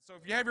So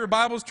if you have your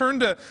Bibles,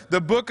 turn to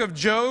the book of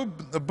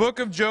Job. The book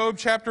of Job,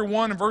 chapter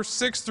 1, and verse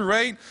 6 through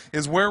 8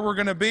 is where we're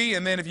going to be.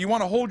 And then if you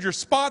want to hold your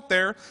spot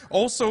there,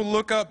 also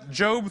look up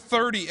Job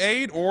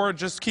 38, or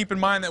just keep in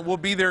mind that we'll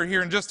be there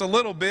here in just a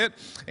little bit.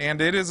 And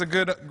it is a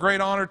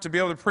great honor to be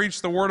able to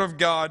preach the Word of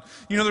God.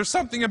 You know, there's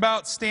something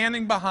about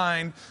standing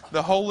behind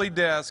the holy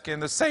desk and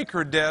the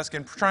sacred desk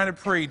and trying to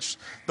preach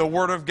the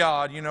Word of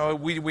God. You know,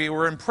 we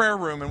were in prayer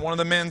room, and one of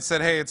the men said,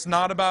 hey, it's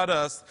not about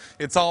us.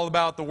 It's all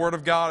about the Word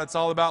of God. It's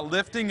all about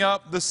lifting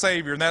up the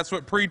Savior. And that's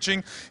what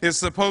preaching is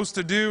supposed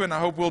to do, and I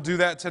hope we'll do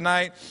that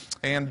tonight.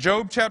 And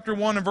Job chapter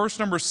 1 and verse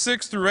number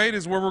 6 through 8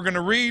 is where we're going to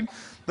read.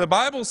 The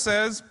Bible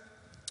says,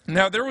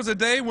 "Now there was a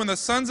day when the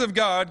sons of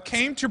God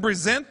came to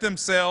present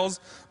themselves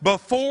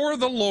before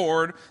the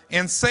Lord,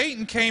 and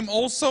Satan came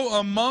also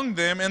among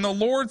them. And the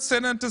Lord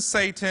said unto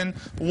Satan,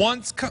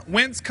 Whence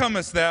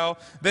comest thou?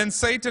 Then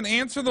Satan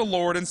answered the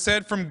Lord and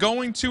said, From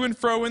going to and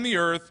fro in the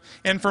earth,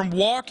 and from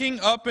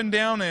walking up and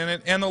down in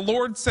it. And the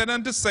Lord said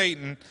unto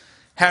Satan,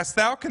 Hast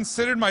thou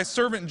considered my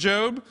servant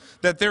Job,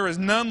 that there is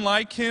none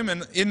like him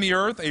in the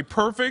earth, a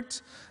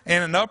perfect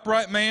and an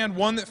upright man,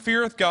 one that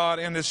feareth God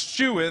and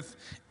escheweth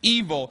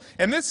evil?"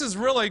 And this is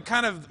really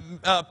kind of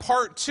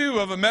part 2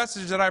 of a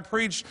message that I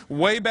preached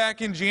way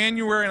back in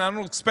January, and I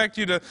don't expect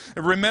you to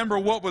remember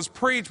what was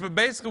preached, but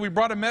basically we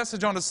brought a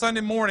message on a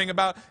Sunday morning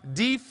about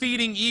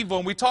defeating evil,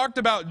 and we talked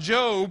about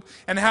Job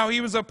and how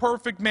he was a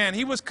perfect man.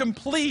 He was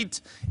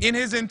complete in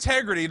his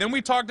integrity. Then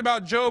we talked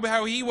about Job,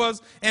 how he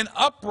was an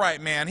upright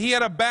man. He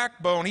had a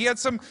backbone. He had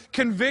some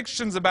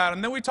convictions about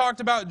him. Then we talked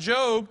about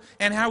Job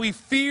and how he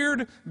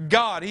feared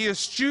God. He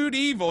eschewed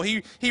evil.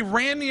 He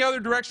ran the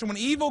other direction. When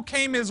evil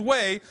came his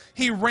way,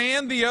 he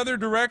ran the other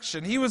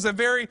direction. He was a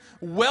very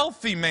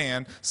wealthy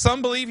man.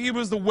 Some believe he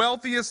was the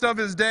wealthiest of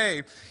his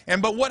day.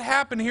 But what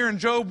happened here in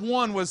Job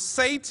 1 was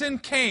Satan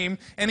came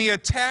and he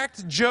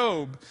attacked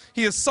Job.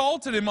 He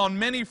assaulted him on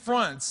many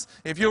fronts.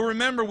 If you'll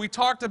remember, we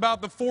talked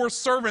about the 4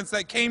 servants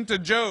that came to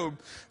Job.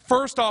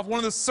 First off, one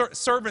of the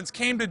servants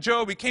came to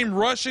Job. He came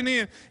rushing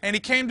in, and he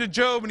came to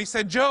Job, and he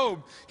said,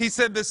 Job, he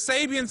said, the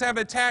Sabians have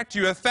attacked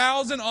you.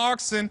 1,000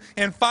 oxen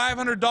and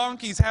 500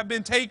 donkeys have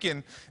been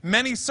taken.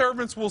 Many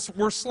servants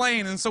were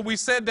slain. And so we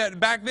said that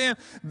back then,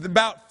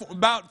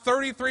 about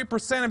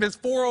 33% of his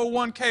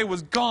 401k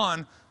was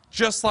gone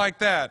just like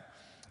that.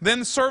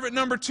 Then servant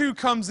number 2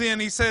 comes in.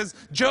 He says,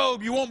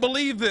 Job, you won't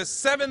believe this.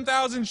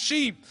 7,000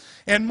 sheep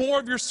and more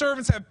of your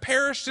servants have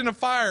perished in a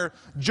fire.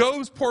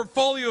 Job's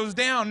portfolio is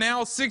down,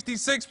 now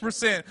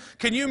 66%.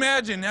 Can you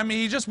imagine? I mean,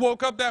 he just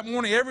woke up that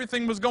morning.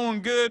 Everything was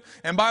going good.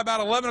 And by about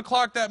 11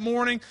 o'clock that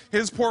morning,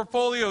 his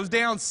portfolio is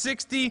down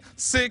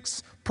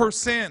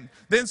 66%.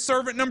 Then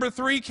servant number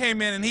 3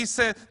 came in, and he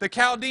said, the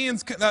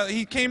Chaldeans,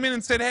 he came in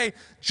and said, hey,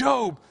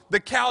 Job, the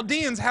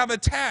Chaldeans have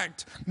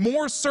attacked.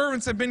 More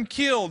servants have been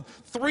killed.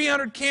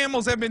 300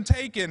 camels have been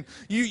taken.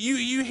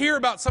 You hear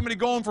about somebody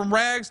going from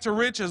rags to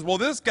riches. Well,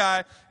 this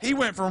guy, he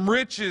went from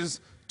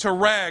riches to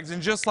rags,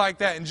 and just like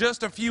that, in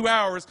just a few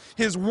hours,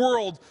 his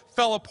world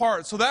fell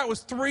apart. So that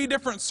was 3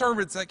 different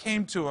servants that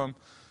came to him.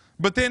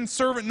 But then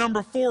servant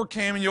number 4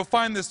 came, and you'll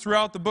find this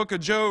throughout the book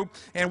of Job,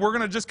 and we're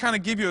going to just kind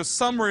of give you a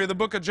summary of the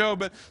book of Job.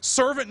 But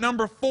servant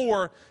number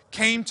 4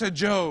 came to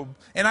Job,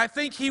 and I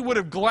think he would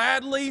have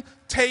gladly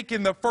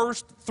taken the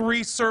first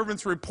 3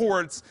 servants'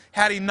 reports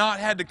had he not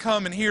had to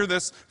come and hear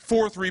this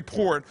 4th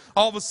report.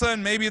 All of a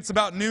sudden, maybe it's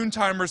about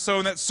noontime or so,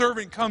 and that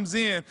servant comes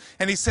in,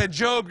 and he said,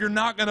 Job, you're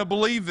not going to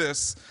believe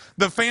this.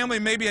 The family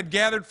maybe had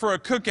gathered for a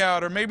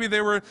cookout, or maybe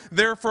they were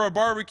there for a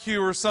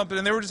barbecue or something,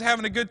 and they were just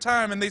having a good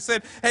time, and they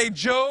said, hey,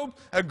 Job,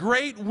 a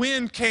great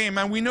wind came,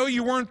 and we know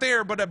you weren't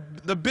there,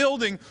 but the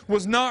building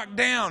was knocked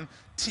down.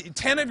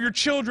 10 of your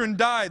children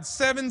died,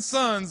 7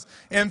 sons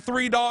and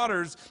 3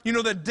 daughters. You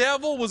know, the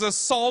devil was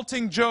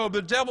assaulting Job.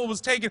 The devil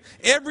was taking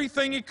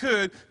everything he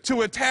could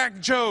to attack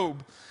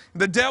Job.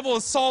 The devil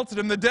assaulted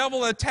him. The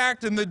devil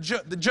attacked him.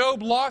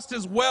 Job lost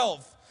his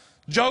wealth.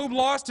 Job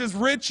lost his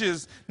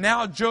riches.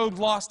 Now Job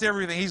lost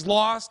everything. He's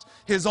lost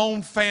his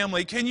own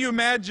family. Can you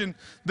imagine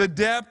the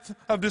depth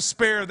of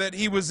despair that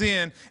he was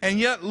in? And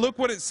yet, look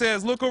what it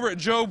says. Look over at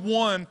Job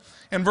 1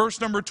 and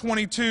verse number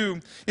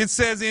 22. It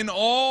says, in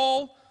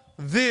all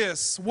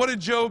this, what did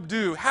Job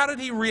do? How did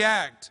he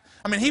react?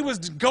 I mean, he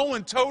was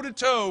going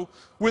toe-to-toe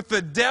with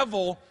the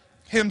devil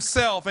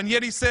himself. And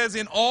yet he says,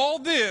 in all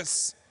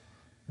this,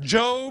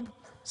 Job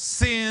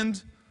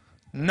sinned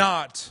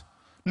not,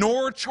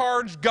 nor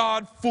charged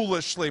God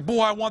foolishly.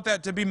 Boy, I want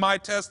that to be my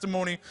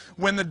testimony.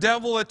 When the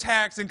devil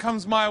attacks and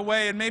comes my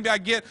way, and maybe I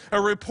get a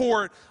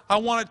report, I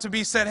want it to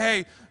be said,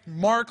 hey,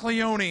 Mark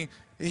Leone,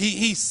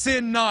 he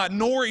sinned not,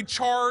 nor he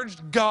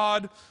charged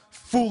God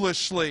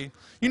foolishly.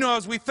 You know,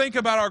 as we think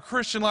about our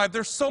Christian life,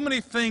 there's so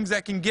many things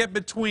that can get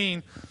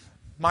between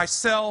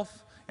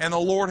myself and the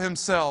Lord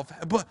Himself.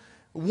 But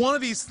one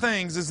of these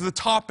things is the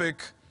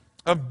topic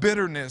of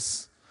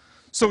bitterness.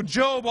 So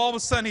Job, all of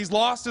a sudden, he's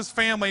lost his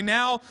family.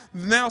 Now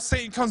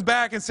Satan comes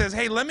back and says,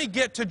 hey, let me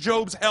get to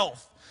Job's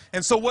health.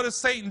 And so what does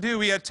Satan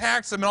do? He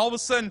attacks him, and all of a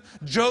sudden,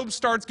 Job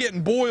starts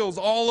getting boils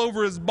all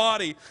over his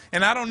body.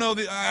 And I don't know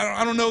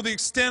the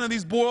extent of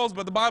these boils,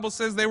 but the Bible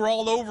says they were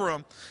all over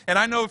him. And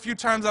I know a few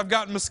times I've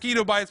gotten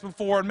mosquito bites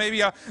before, and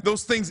maybe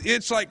those things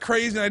itch like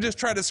crazy, and I just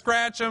try to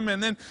scratch them,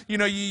 and then,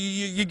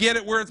 you get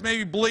it where it's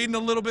maybe bleeding a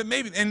little bit.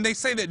 And they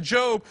say that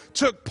Job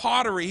took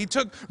pottery. He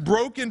took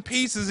broken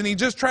pieces, and he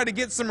just tried to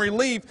get some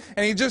relief,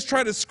 and he just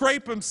tried to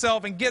scrape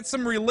himself and get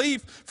some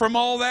relief from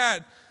all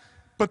that.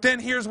 But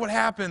then here's what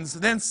happens.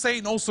 Then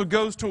Satan also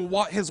goes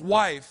to his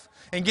wife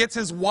and gets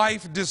his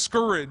wife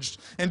discouraged.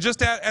 And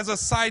just as a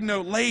side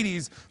note,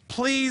 ladies,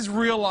 please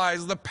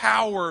realize the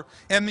power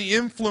and the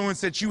influence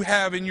that you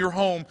have in your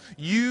home.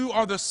 You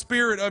are the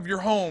spirit of your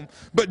home.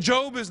 But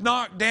Job is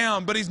knocked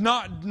down, but he's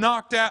not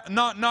knocked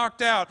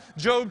out.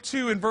 Job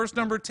 2 in verse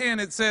number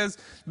 10, it says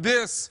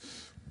this.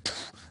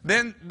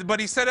 But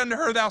he said unto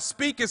her, thou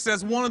speakest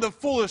as one of the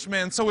foolish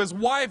men. So his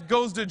wife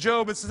goes to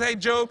Job and says, hey,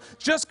 Job,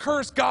 just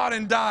curse God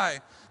and die.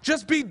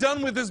 Just be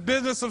done with this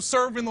business of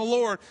serving the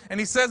Lord.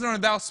 And he says unto her,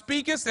 thou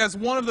speakest as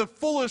one of the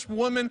foolish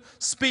women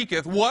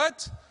speaketh.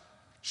 What?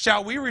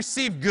 Shall we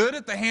receive good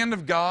at the hand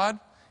of God?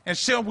 And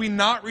shall we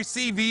not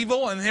receive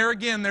evil? And there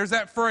again, there's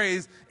that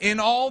phrase, in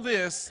all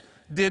this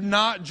did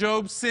not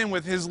Job sin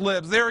with his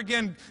lips. There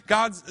again,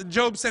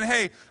 Job said,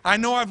 hey, I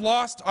know I've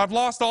lost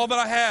all that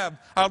I have.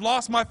 I've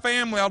lost my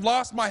family. I've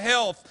lost my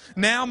health.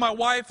 Now my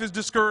wife is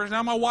discouraged.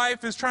 Now my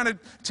wife is trying to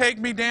take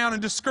me down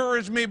and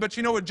discourage me. But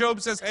you know what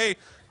Job says? Hey,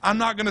 I'm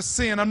not going to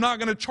sin. I'm not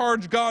going to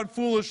charge God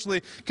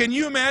foolishly. Can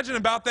you imagine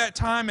about that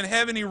time and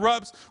heaven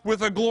erupts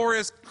with a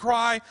glorious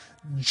cry?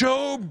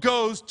 Job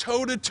goes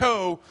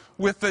toe-to-toe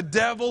with the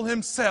devil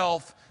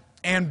himself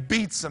and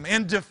beats him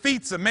and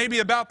defeats him. Maybe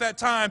about that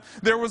time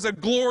there was a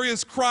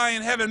glorious cry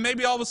in heaven.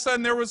 Maybe all of a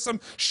sudden there was some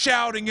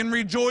shouting and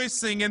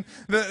rejoicing, and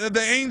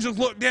the angels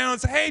looked down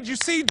and said, hey, did you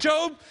see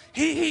Job?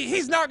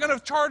 He's not going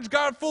to charge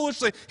God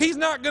foolishly. He's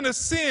not going to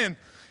sin.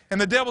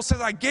 And the devil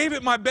says, I gave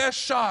it my best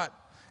shot.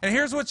 And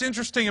here's what's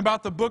interesting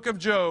about the book of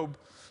Job.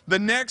 The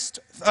next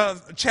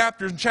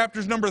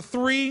chapters number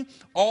 3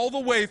 all the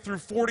way through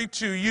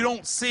 42, you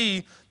don't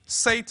see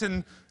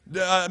Satan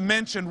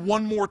mentioned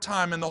one more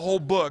time in the whole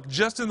book,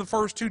 just in the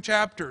first 2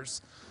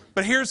 chapters.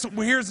 But here's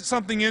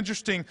something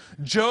interesting.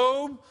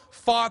 Job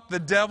fought the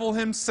devil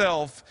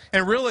himself,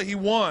 and really he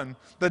won.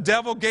 The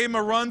devil gave him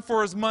a run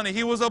for his money.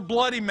 He was a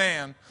bloody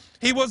man.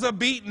 He was a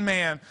beaten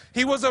man.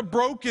 He was a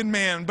broken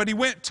man, but he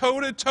went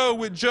toe-to-toe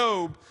with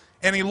Job,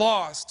 and he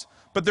lost.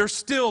 But there's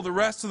still the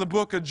rest of the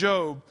book of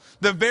Job.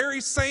 The very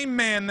same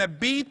man that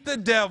beat the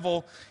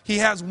devil, he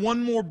has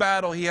one more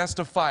battle he has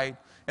to fight.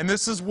 And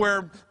this is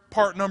where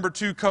part number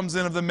 2 comes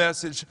in of the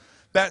message.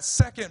 That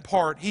second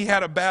part, he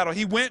had a battle.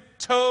 He went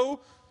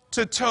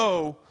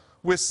toe-to-toe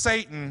with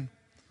Satan,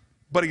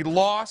 but he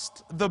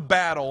lost the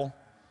battle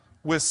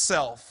with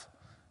self.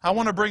 I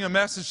want to bring a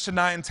message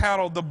tonight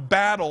entitled, The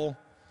Battle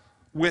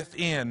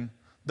Within.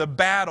 The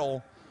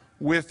Battle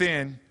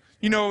Within.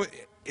 You know,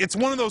 it's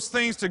one of those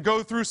things to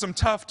go through some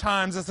tough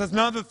times. It's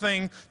another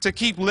thing to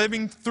keep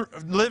living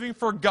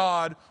for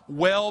God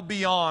well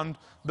beyond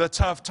the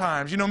tough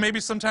times. You know, maybe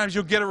sometimes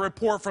you'll get a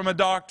report from a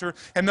doctor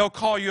and they'll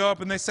call you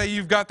up and they say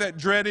you've got that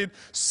dreaded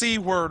C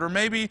word. Or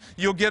maybe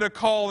you'll get a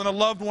call and a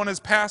loved one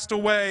has passed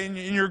away and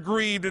you're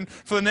grieved, and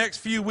for the next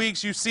few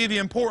weeks you see the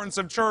importance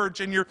of church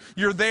and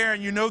you're there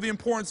and you know the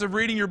importance of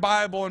reading your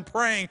Bible and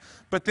praying,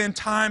 but then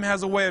time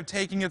has a way of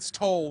taking its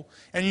toll.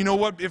 And you know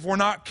what? If we're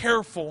not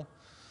careful,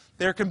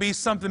 there can be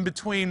something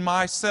between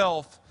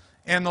myself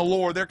and the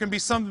Lord. There can be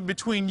something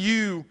between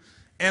you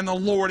and the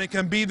Lord. It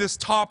can be this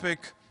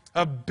topic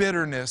of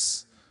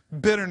bitterness.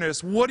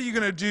 Bitterness. What are you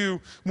going to do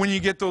when you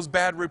get those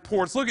bad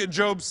reports? Look at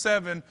Job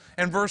 7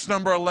 and verse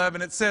number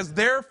 11. It says,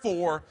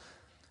 therefore,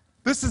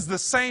 this is the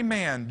same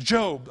man,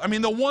 Job. I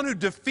mean, the one who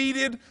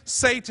defeated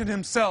Satan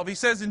himself. He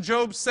says in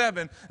Job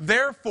 7,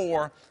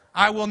 therefore,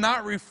 I will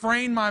not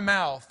refrain my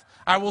mouth.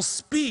 I will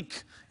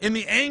speak in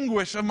the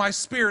anguish of my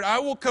spirit. I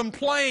will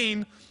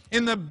complain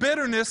in the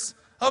bitterness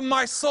of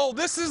my soul.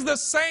 This is the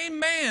same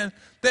man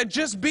that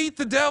just beat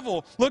the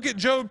devil. Look at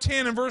Job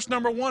 10 and verse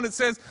number 1. It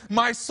says,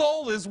 my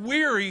soul is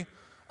weary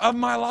of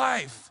my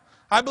life.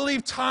 I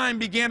believe time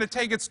began to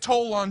take its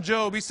toll on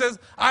Job. He says,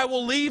 I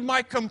will leave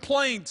my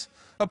complaint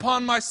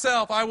upon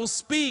myself. I will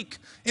speak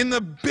in the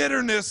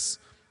bitterness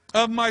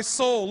of my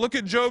soul. Look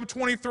at Job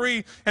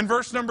 23 and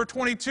verse number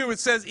 22. It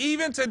says,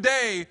 even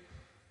today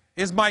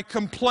is my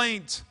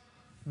complaint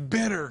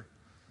bitter.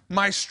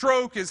 My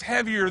stroke is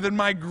heavier than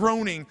my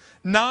groaning.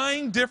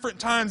 9 different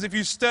times, if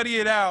you study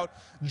it out,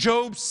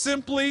 Job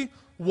simply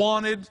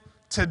wanted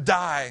to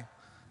die.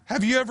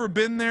 Have you ever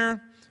been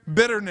there?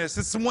 Bitterness.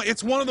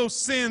 It's one of those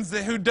sins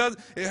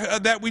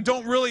that we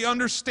don't really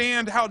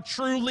understand how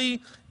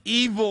truly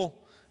evil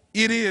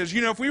it is.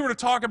 You know, if we were to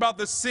talk about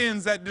the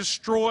sins that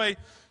destroy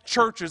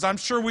churches. I'm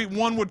sure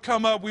one would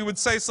come up, we would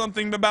say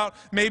something about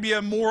maybe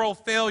a moral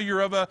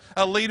failure of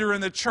a leader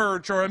in the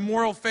church, or a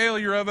moral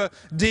failure of a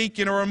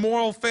deacon, or a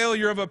moral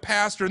failure of a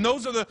pastor. And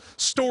those are the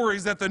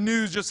stories that the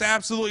news just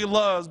absolutely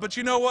loves. But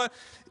you know what?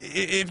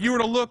 If you were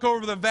to look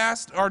over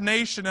our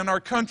nation and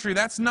our country,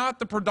 that's not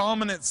the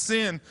predominant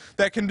sin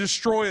that can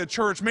destroy a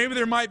church. Maybe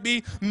there might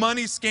be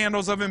money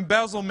scandals of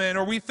embezzlement,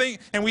 or we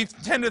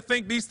tend to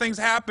think these things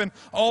happen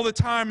all the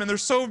time, and they're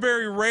so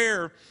very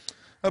rare.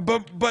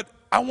 But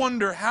I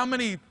wonder how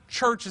many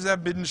churches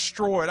have been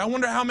destroyed. I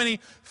wonder how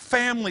many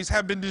families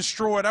have been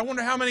destroyed. I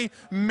wonder how many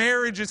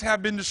marriages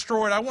have been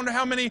destroyed. I wonder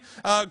how many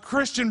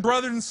Christian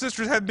brothers and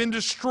sisters have been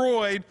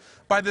destroyed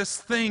by this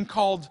thing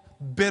called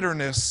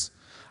bitterness.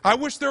 I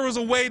wish there was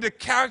a way to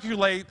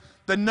calculate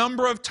the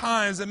number of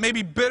times that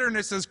maybe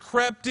bitterness has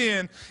crept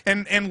in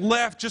and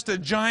left just a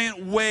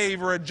giant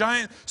wave or a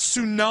giant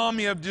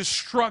tsunami of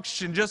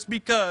destruction just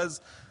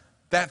because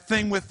that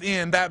thing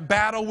within, that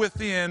battle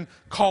within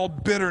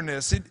called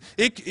bitterness.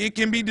 It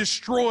can be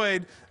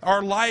destroyed.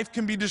 Our life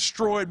can be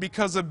destroyed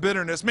because of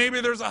bitterness. Maybe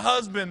there's a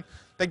husband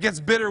that gets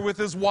bitter with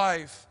his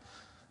wife.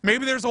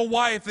 Maybe there's a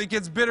wife that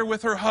gets bitter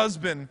with her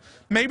husband.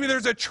 Maybe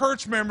there's a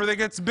church member that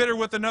gets bitter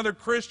with another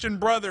Christian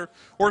brother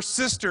or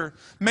sister.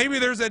 Maybe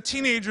there's a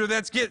teenager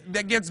that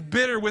gets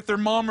bitter with their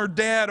mom or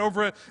dad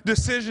over a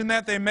decision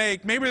that they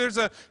make. Maybe there's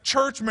a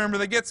church member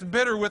that gets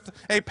bitter with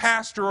a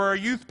pastor or a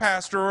youth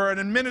pastor or an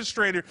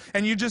administrator,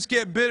 and you just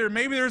get bitter.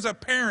 Maybe there's a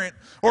parent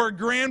or a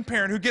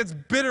grandparent who gets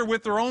bitter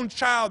with their own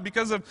child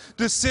because of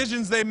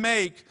decisions they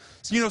make.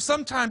 So,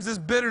 sometimes this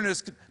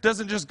bitterness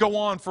doesn't just go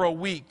on for a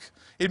week.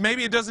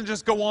 Maybe it doesn't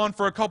just go on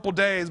for a couple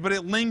days, but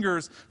it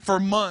lingers for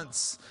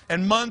months.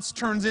 And months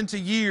turns into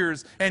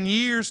years, and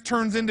years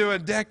turns into a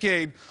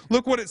decade.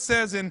 Look what it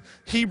says in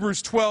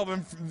Hebrews 12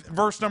 and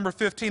verse number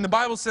 15. The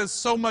Bible says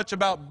so much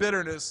about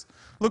bitterness.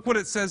 Look what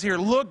it says here.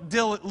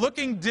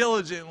 Looking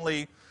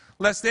diligently,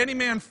 lest any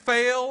man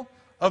fail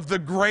of the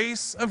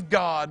grace of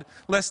God,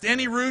 lest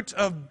any root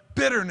of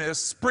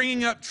bitterness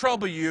springing up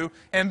trouble you,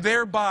 and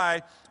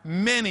thereby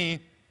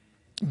many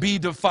be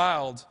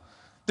defiled.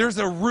 There's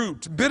a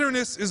root.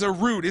 Bitterness is a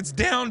root. It's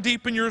down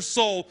deep in your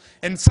soul,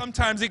 and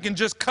sometimes it can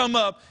just come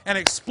up and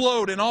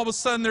explode, and all of a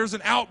sudden there's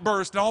an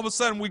outburst, and all of a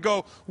sudden we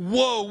go,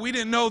 whoa, we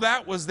didn't know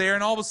that was there,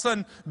 and all of a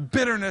sudden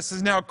bitterness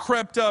has now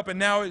crept up, and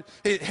now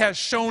it has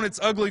shown its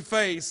ugly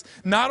face.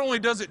 Not only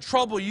does it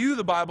trouble you,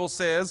 the Bible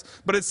says,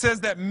 but it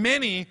says that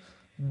many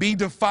be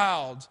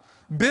defiled.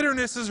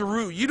 Bitterness is a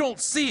root. You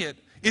don't see it.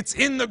 It's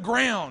in the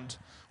ground.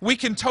 We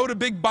can tote a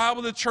big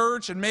Bible to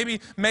church and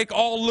maybe make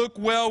all look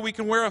well. We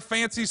can wear a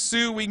fancy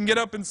suit. We can get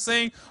up and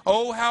sing,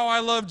 "Oh, how I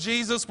love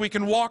Jesus." We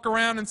can walk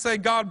around and say,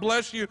 "God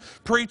bless you,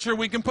 preacher."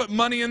 We can put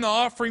money in the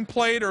offering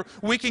plate, or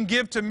we can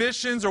give to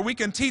missions, or we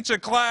can teach a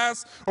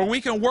class, or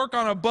we can work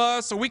on a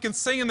bus, or we can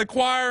sing in the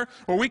choir,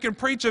 or we can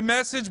preach a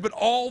message. But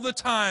all the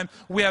time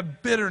we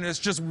have bitterness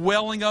just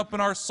welling up in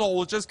our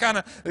soul. It's just kind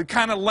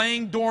of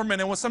laying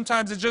dormant, and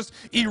sometimes it just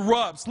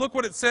erupts. Look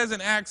what it says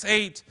in Acts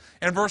 8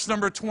 and verse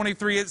number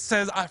 23. It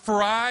says,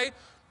 "For I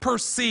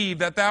perceive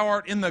that thou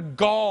art in the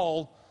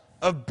gall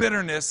of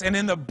bitterness and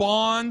in the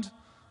bond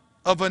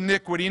of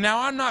iniquity." Now,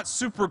 I'm not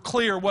super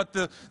clear what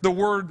the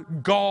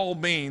word gall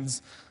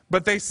means,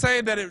 but they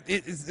say that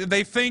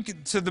they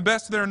think, to the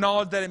best of their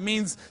knowledge, that it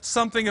means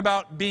something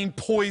about being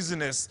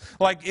poisonous.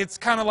 Like it's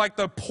kind of like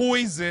the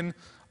poison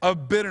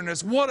of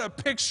bitterness. What a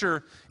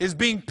picture is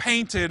being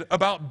painted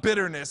about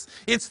bitterness.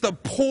 It's the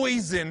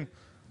poison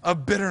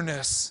of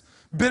bitterness.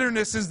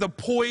 Bitterness is the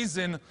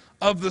poison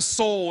of the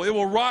soul. It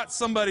will rot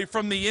somebody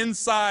from the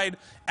inside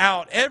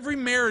out. Every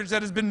marriage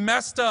that has been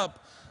messed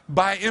up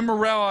by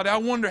immorality, I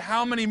wonder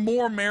how many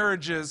more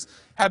marriages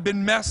have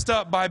been messed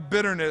up by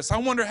bitterness. I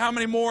wonder how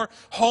many more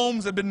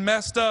homes have been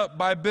messed up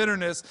by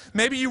bitterness.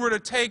 Maybe you were to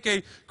take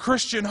a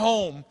Christian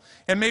home,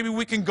 and maybe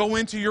we can go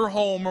into your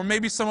home, or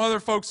maybe some other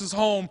folks'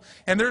 home,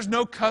 and there's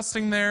no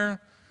cussing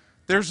there.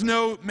 There's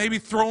no maybe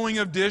throwing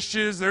of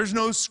dishes. There's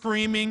no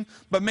screaming.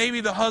 But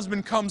maybe the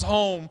husband comes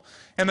home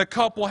and the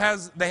couple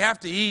they have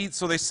to eat,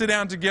 so they sit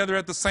down together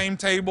at the same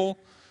table.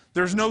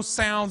 There's no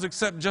sounds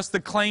except just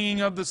the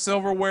clanging of the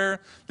silverware.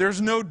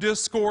 There's no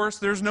discourse.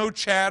 There's no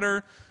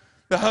chatter.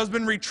 The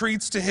husband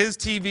retreats to his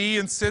TV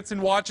and sits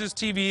and watches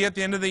TV at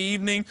the end of the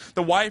evening.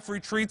 The wife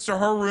retreats to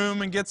her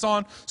room and gets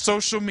on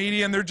social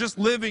media, and they're just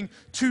living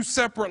two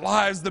separate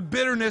lives. The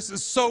bitterness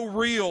is so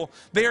real.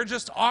 They are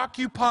just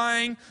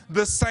occupying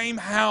the same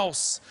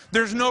house.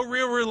 There's no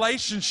real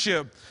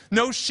relationship,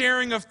 no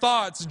sharing of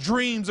thoughts,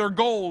 dreams, or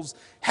goals.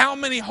 How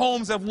many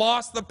homes have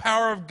lost the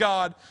power of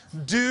God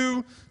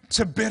due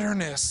to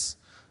bitterness?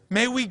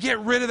 May we get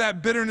rid of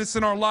that bitterness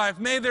in our life.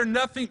 May there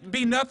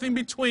be nothing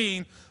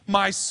between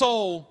my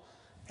soul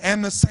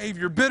and the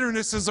Savior.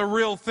 Bitterness is a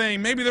real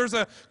thing. Maybe there's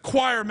a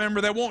choir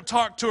member that won't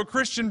talk to a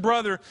Christian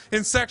brother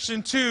in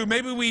section 2.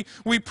 Maybe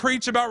we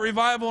preach about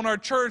revival in our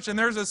church, and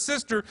there's a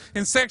sister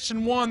in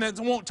section 1 that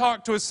won't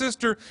talk to a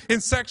sister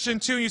in section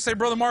 2. And you say,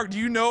 Brother Mark, do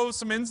you know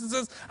some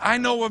instances? I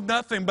know of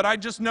nothing, but I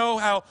just know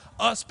how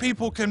us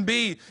people can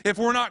be. If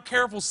we're not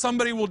careful,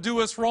 somebody will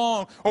do us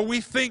wrong, or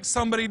we think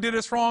somebody did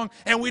us wrong,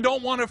 and we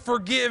don't want to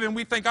forgive, and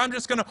we think, I'm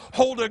just going to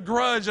hold a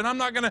grudge, and I'm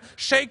not going to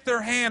shake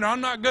their hand, or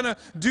I'm not going to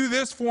do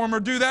this for them or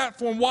do that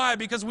for them. Why?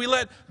 Because we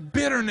let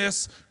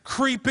bitterness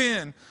creep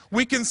in.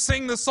 We can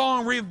sing the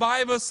song,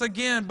 Revive Us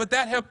Again, but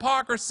that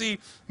hypocrisy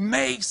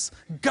makes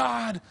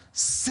God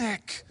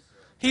sick.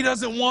 He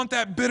doesn't want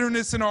that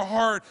bitterness in our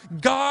heart.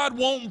 God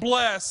won't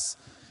bless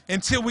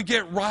until we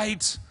get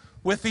right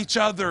with each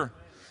other.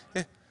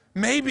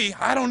 Maybe,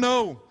 I don't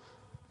know,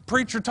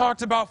 preacher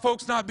talked about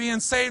folks not being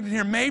saved in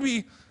here.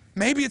 Maybe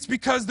it's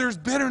because there's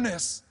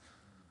bitterness.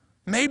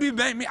 Maybe,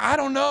 I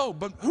don't know,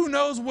 but who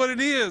knows what it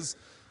is.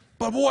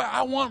 But boy,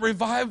 I want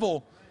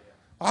revival.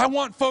 I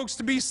want folks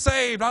to be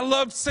saved. I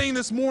loved seeing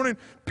this morning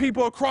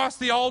people across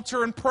the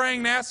altar and praying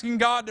and asking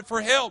God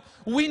for help.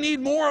 We need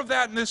more of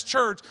that in this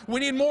church. We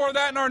need more of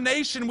that in our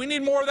nation. We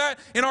need more of that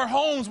in our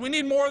homes. We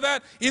need more of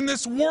that in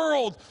this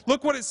world.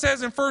 Look what it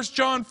says in 1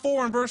 John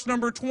 4 and verse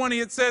number 20.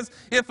 It says,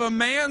 if a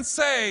man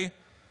say,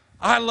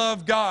 I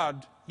love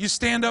God, you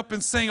stand up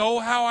and sing, oh,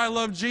 how I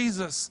love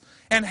Jesus,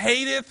 and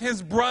hateth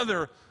his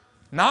brother,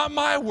 not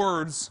my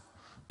words,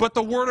 but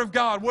the word of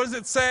God. What does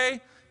it say?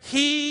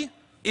 He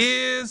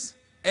is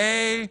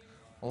a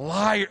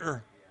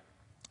liar.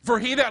 For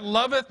he that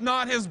loveth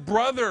not his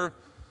brother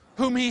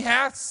whom he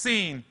hath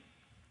seen,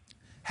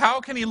 how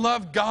can he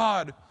love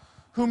God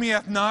whom he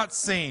hath not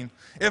seen?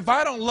 If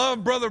I don't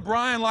love Brother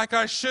Brian like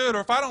I should, or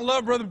if I don't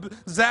love Brother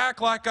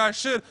Zach like I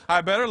should,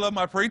 I better love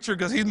my preacher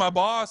because he's my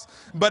boss.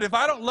 But if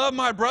I don't love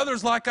my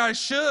brothers like I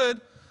should,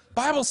 the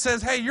Bible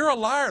says, hey, you're a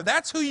liar.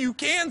 That's who you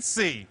can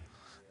see.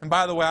 And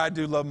by the way, I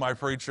do love my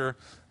preacher.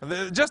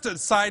 Just a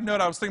side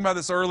note, I was thinking about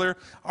this earlier.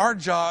 Our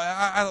job,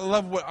 I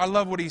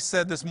love what he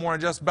said this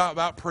morning just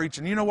about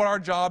preaching. You know what our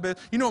job is?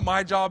 You know what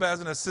my job as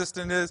an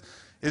assistant is?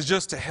 Is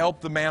just to help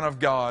the man of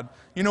God.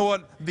 You know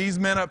what these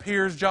men up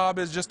here's job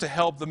is? Just to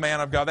help the man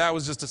of God. That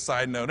was just a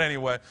side note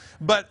anyway.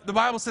 But the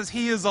Bible says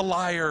he is a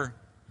liar.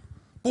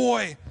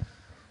 Boy,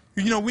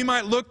 you know, we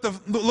might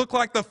look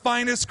like the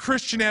finest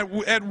Christian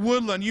at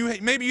Woodland.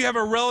 Maybe you have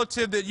a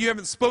relative that you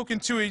haven't spoken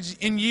to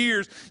in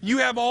years. You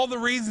have all the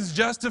reasons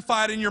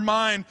justified in your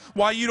mind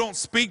why you don't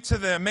speak to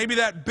them. Maybe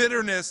that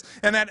bitterness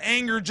and that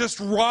anger just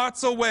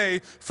rots away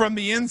from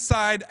the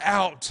inside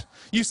out.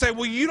 You say,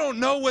 well, you don't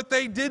know what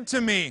they did to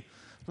me.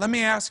 Let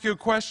me ask you a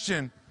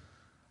question.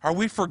 Are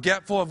we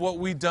forgetful of what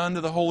we've done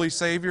to the Holy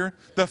Savior?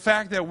 The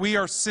fact that we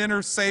are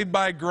sinners saved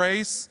by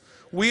grace?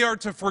 We are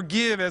to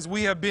forgive as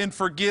we have been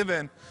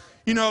forgiven.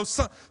 You know,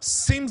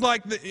 seems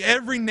like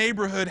every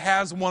neighborhood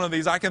has one of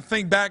these. I can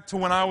think back to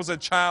when I was a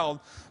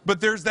child. But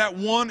there's that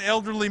one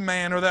elderly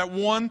man or that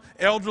one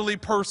elderly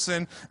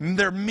person, and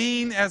they're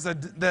mean as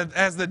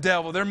the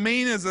devil. They're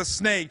mean as a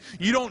snake.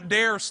 You don't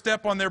dare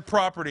step on their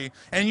property,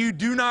 and you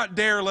do not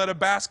dare let a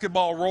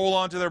basketball roll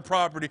onto their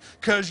property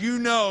because you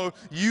know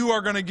you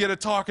are going to get a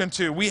talking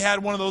to. We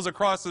had one of those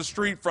across the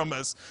street from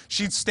us.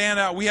 She'd stand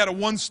out. We had a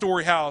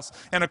one-story house,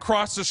 and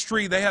across the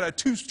street they had a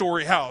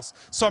two-story house.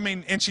 So, I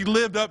mean, and she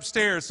lived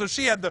upstairs, so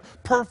she had the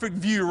perfect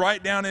view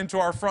right down into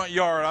our front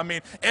yard. I mean,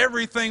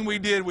 everything we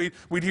did,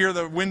 we'd hear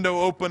the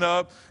window open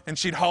up and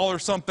she'd holler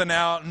something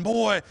out, and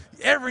boy,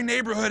 every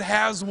neighborhood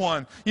has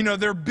one. You know,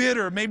 they're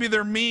bitter, maybe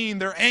they're mean,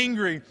 they're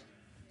angry.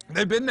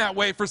 They've been that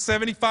way for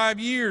 75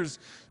 years.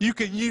 You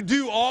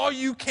do all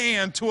you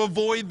can to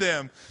avoid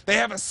them. They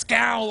have a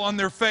scowl on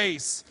their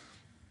face.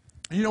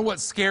 You know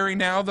what's scary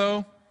now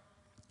though?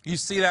 You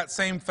see that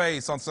same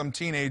face on some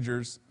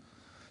teenagers.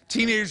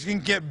 Teenagers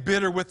can get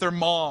bitter with their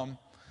mom.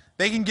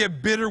 They can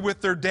get bitter with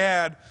their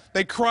dad.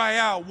 They cry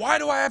out, why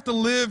do I have to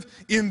live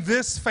in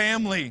this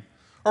family?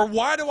 Or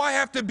why do I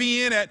have to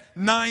be in at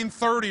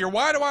 9:30? Or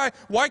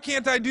why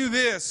can't I do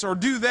this or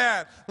do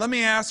that? Let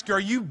me ask you, are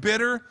you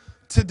bitter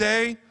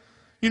today?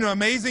 You know,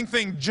 amazing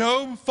thing,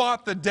 Job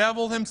fought the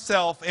devil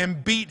himself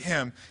and beat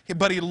him.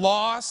 But he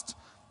lost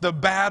the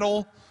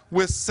battle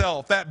with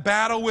self, that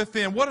battle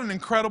within. What an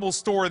incredible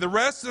story. The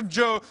rest of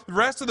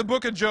the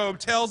book of Job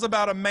tells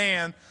about a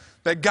man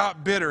that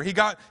got bitter. He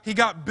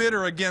got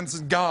bitter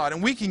against God.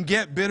 And we can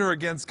get bitter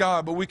against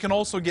God, but we can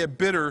also get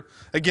bitter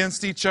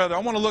against each other. I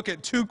want to look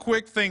at two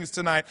quick things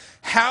tonight.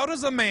 How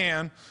does a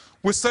man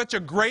with such a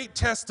great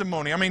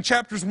testimony, I mean,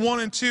 chapters 1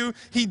 and 2,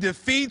 he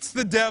defeats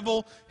the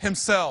devil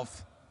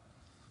himself.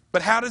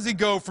 But how does he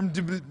go from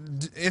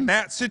in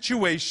that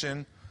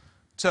situation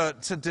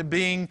to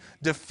being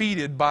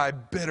defeated by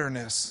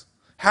bitterness?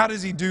 How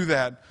does he do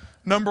that?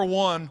 Number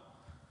one,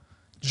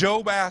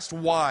 Job asked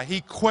why. He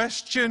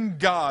questioned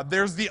God.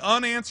 There's the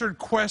unanswered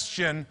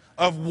question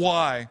of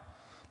why.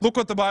 Look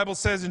what the Bible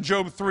says in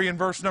Job 3 and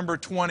verse number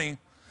 20.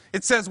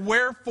 It says,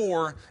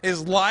 wherefore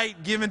is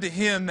light given to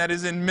him that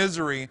is in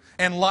misery,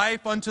 and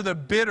life unto the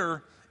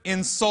bitter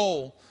in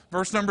soul?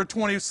 Verse number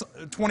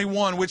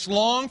 21, which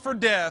long for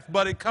death,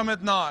 but it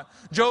cometh not.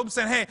 Job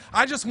said, hey,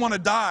 I just want to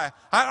die.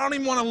 I don't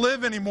even want to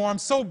live anymore. I'm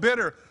so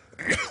bitter.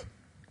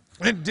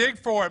 And dig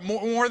for it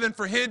more than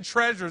for hid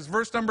treasures.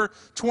 Verse number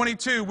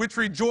 22, which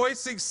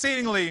rejoice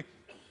exceedingly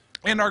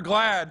and are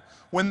glad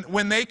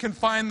when they can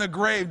find the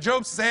grave.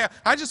 Job says, hey,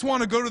 I just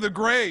want to go to the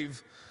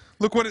grave.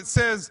 Look what it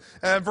says,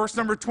 verse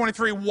number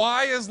 23.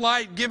 Why is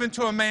light given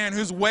to a man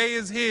whose way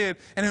is hid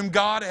and whom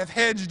God hath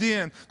hedged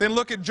in? Then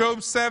look at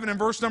Job 7 and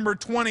verse number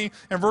 20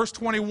 and verse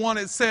 21.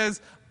 It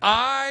says,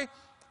 I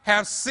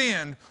have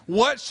sinned.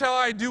 What shall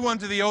I do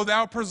unto thee, O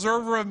thou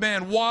preserver of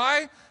men?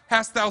 Why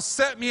hast thou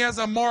set me as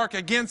a mark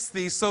against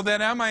thee, so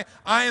that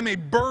I am a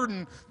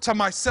burden to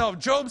myself?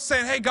 Job's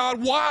saying, hey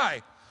God,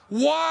 why?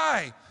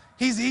 Why?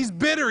 He's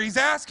bitter. He's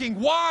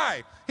asking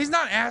why. He's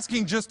not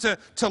asking just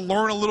to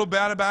learn a little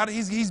bit about it.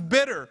 He's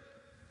bitter.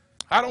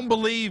 I don't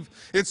believe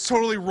it's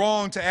totally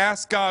wrong to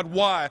ask God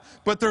why,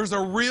 but there's a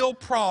real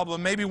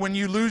problem maybe when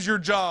you lose your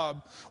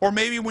job, or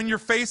maybe when you're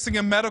facing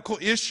a medical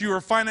issue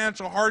or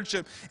financial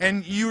hardship,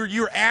 and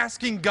you're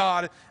asking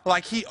God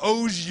like He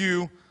owes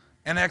you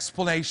an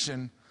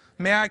explanation.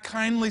 May I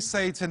kindly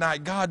say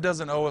tonight, God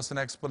doesn't owe us an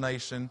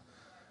explanation.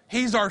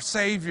 He's our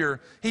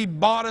Savior. He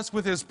bought us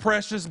with His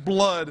precious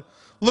blood.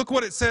 Look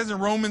what it says in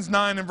Romans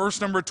 9 and verse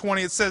number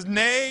 20. It says,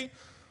 nay,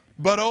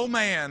 but O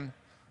man.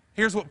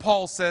 Here's what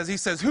Paul says. He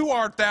says, who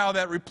art thou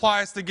that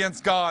repliest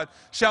against God?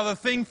 Shall the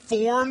thing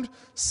formed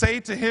say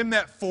to him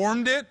that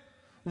formed it,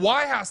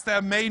 why hast thou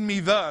made me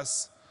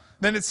thus?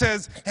 Then it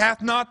says,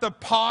 hath not the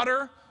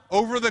potter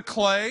over the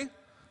clay?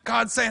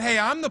 God's saying, hey,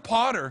 I'm the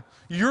potter.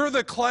 You're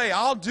the clay.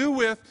 I'll do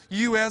with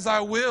you as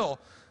I will.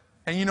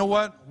 And you know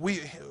what?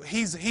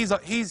 He's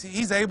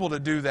able to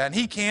do that. And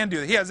He can do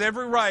that. He has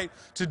every right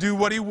to do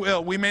what He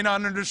will. We may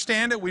not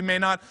understand it. We may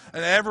not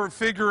ever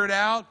figure it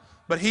out.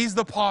 But He's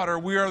the potter.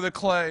 We are the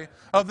clay.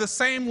 Of the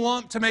same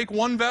lump to make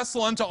one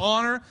vessel unto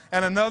honor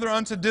and another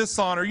unto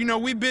dishonor. You know,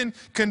 we've been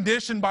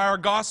conditioned by our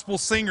gospel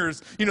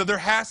singers. You know, there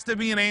has to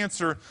be an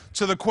answer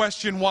to the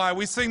question why.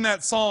 We sing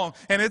that song,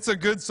 and it's a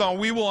good song.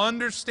 We will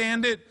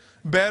understand it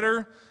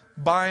better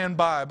by and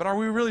by. But are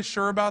we really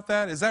sure about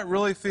that? Is that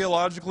really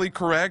theologically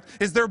correct?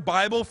 Is there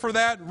Bible for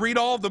that? Read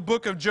all of the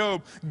book of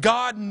Job.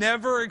 God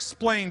never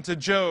explained to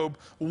Job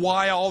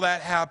why all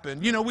that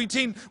happened. You know, we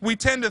tend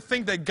to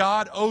think that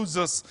God owes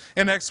us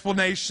an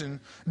explanation.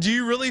 Do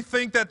you really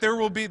think that there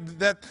will be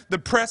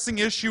the pressing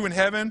issue in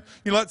heaven?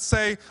 You know, let's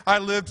say I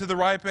live to the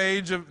ripe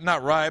age of,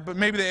 not ripe, but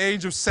maybe the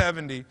age of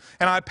 70,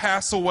 and I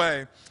pass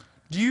away.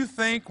 Do you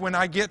think when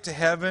I get to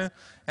heaven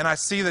and I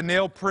see the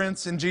nail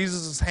prints in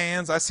Jesus'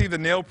 hands, I see the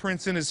nail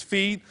prints in His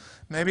feet,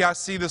 maybe I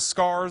see the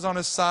scars on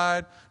His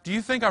side, do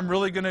you think I'm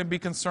really going to be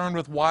concerned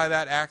with why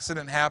that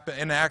accident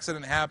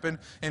happened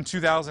in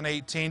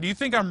 2018? Do you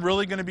think I'm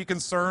really going to be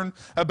concerned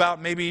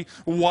about maybe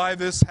why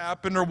this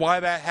happened or why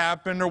that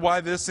happened or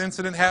why this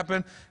incident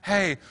happened?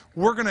 Hey,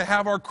 we're going to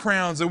have our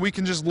crowns and we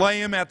can just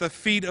lay them at the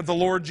feet of the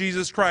Lord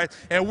Jesus Christ,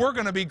 and we're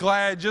going to be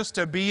glad just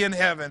to be in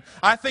heaven.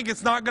 I think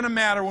it's not going to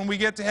matter when we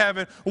get to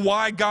heaven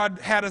why God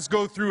had us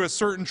go through a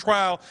certain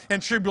trial and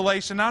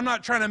tribulation. I'm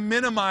not trying to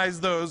minimize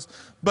those,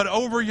 but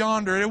over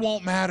yonder, it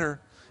won't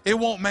matter. It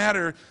won't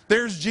matter.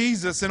 There's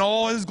Jesus in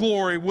all His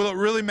glory. Will it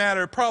really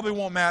matter? It probably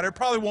won't matter. It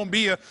probably won't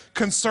be a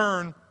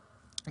concern.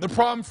 The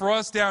problem for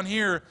us down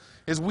here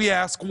is we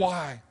ask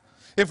why.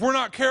 If we're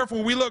not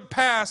careful, we look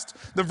past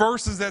the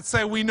verses that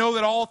say we know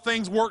that all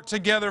things work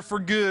together for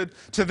good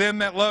to them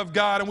that love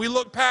God. And we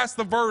look past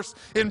the verse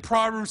in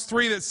Proverbs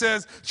 3 that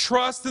says,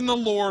 trust in the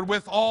Lord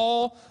with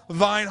all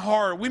thine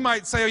heart. We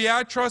might say, oh yeah,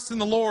 I trust in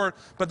the Lord.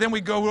 But then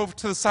we go over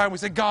to the side and we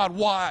say, God,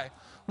 why?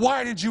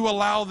 Why did you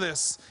allow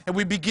this? And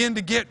we begin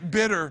to get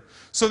bitter.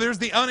 So there's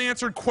the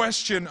unanswered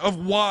question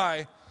of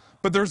why.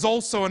 But there's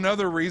also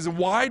another reason.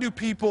 Why do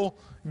people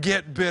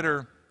get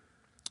bitter?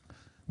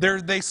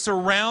 They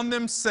surround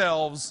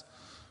themselves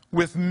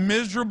with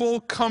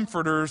miserable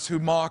comforters who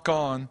mock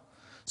on.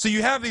 So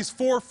you have these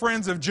 4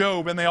 friends of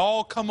Job, and they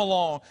all come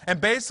along. And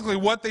basically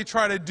what they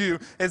try to do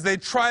is they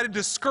try to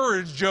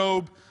discourage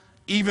Job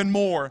even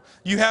more.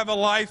 You have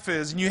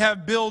Eliphaz, and you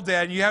have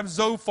Bildad, and you have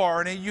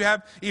Zophar, and you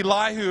have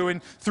Elihu,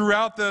 and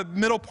throughout the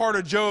middle part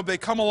of Job, they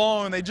come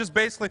along and they just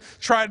basically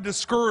try to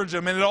discourage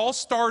him. And it all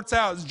starts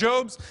out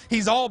as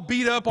he's all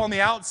beat up on the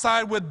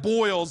outside with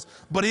boils,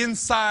 but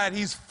inside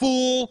he's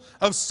full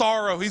of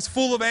sorrow, he's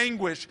full of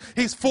anguish,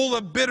 he's full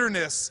of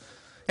bitterness.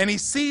 And he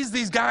sees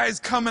these guys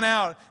coming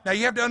out. Now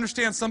you have to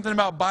understand something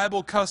about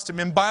Bible custom.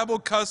 In Bible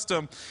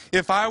custom,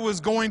 if I was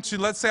going to,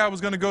 let's say I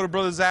was going to go to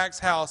Brother Zach's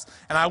house,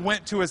 and I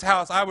went to his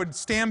house, I would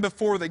stand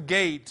before the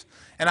gate,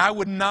 and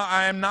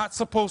I am not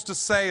supposed to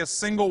say a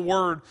single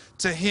word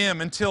to him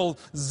until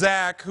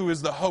Zach, who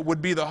is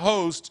would be the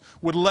host,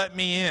 would let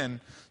me in.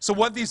 So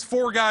what these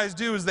 4 guys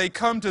do is they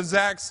come to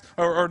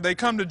they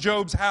come to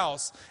Job's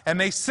house, and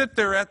they sit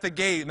there at the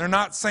gate, and they're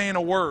not saying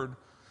a word.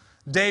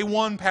 Day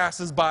one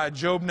passes by.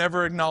 Job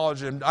never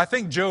acknowledged him. I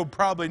think Job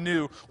probably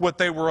knew what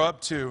they were up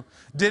to.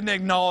 Didn't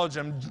acknowledge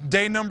him.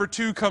 Day number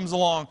 2 comes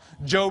along.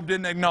 Job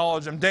didn't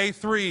acknowledge him. Day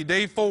 3,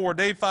 day 4,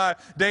 day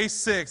 5, day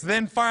 6.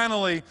 Then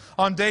finally,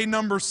 on day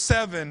number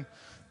 7,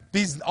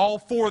 all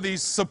 4 of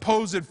these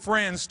supposed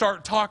friends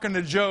start talking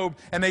to Job,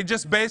 and they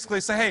just basically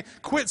say, hey,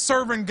 quit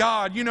serving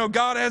God. You know,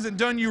 God hasn't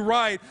done you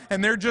right,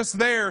 and they're just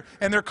there,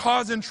 and they're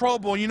causing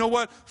trouble. You know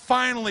what?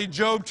 Finally,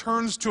 Job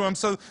turns to him.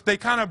 So they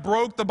kind of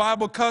broke the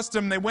Bible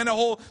custom. They went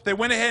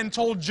ahead and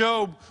told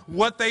Job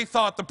what they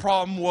thought the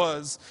problem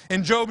was.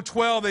 In Job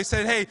 12, they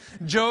said, hey,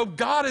 Job,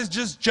 God is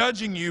just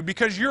judging you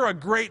because you're a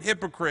great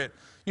hypocrite.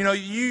 You know,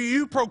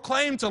 you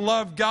proclaim to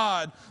love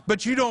God,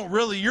 but you don't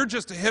really. You're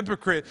just a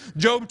hypocrite.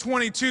 Job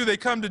 22, they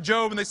come to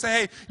Job and they say,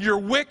 hey, your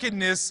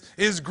wickedness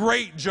is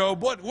great,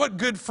 Job. What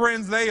good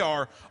friends they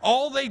are.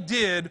 All they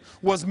did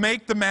was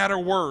make the matter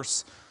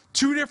worse.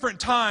 2 different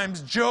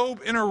times,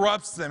 Job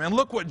interrupts them. And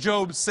look what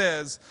Job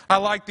says. I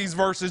like these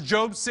verses.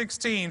 Job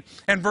 16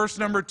 and verse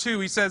number 2.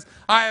 He says,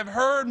 I have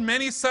heard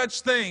many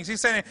such things.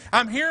 He's saying,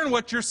 I'm hearing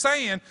what you're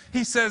saying.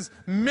 He says,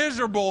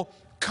 miserable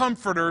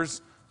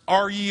comforters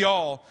are ye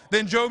all.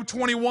 Then Job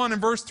 21 and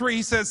verse 3,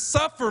 he says,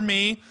 suffer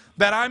me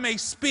that I may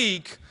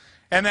speak,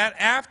 and that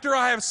after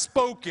I have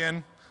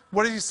spoken,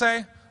 what does he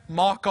say?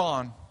 Mock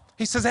on.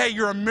 He says, hey,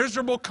 you're a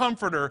miserable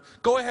comforter.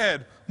 Go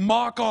ahead,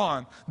 mock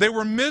on. They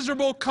were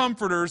miserable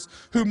comforters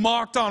who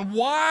mocked on.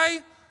 Why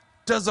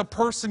does a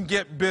person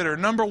get bitter?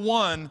 Number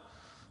 1,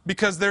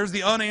 because there's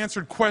the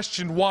unanswered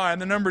question, why?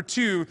 And then number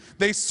 2,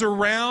 they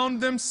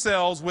surround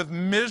themselves with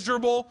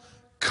miserable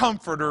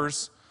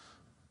comforters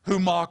who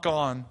mock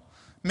on.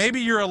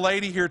 Maybe you're a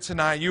lady here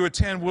tonight. You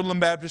attend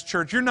Woodland Baptist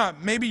Church.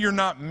 Maybe you're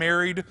not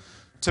married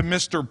to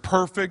Mr.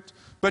 Perfect,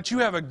 but you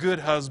have a good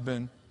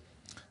husband.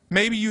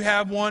 Maybe you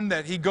have one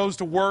that he goes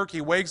to work.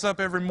 He wakes up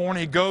every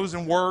morning. He goes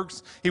and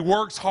works. He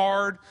works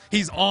hard.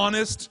 He's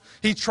honest.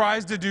 He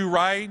tries to do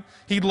right.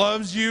 He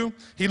loves you.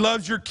 He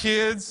loves your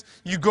kids.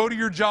 You go to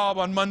your job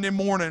on Monday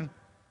morning,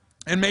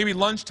 and maybe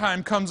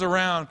lunchtime comes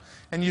around,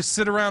 and you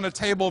sit around a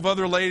table of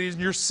other ladies,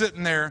 and you're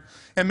sitting there,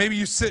 and maybe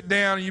you sit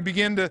down and you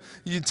begin to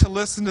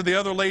listen to the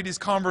other ladies'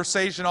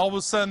 conversation. All of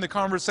a sudden, the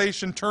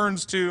conversation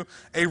turns to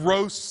a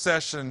roast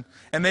session,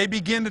 and they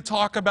begin to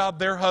talk about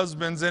their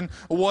husbands and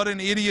what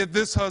an idiot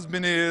this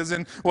husband is,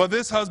 and well,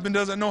 this husband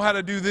doesn't know how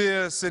to do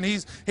this, and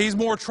he's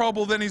more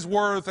trouble than he's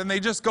worth, and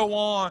they just go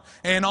on,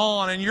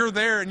 and you're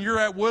there, and you're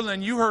at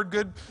Woodland, you heard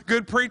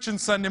good preaching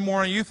Sunday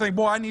morning, you think,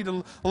 boy, I need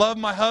to love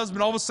my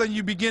husband. All of a sudden,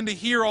 you begin to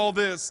hear all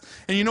this,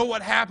 and you know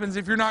what happens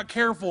if you're not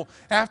careful?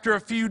 After a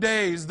few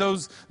days,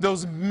 those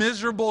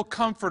miserable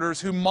comforters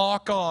who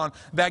mock on,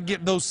 that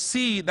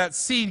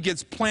seed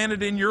gets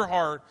planted in your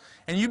heart,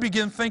 and you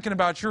begin thinking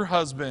about your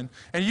husband,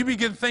 and you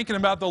begin thinking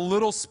about the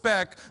little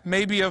speck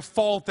maybe of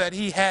fault that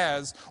he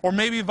has, or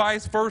maybe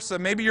vice versa.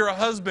 Maybe you're a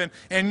husband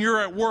and you're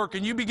at work,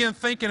 and you begin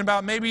thinking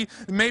about maybe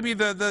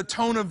the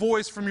tone of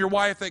voice from your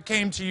wife that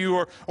came to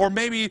you, or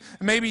maybe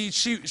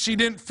she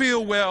didn't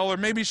feel well, or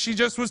maybe she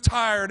just was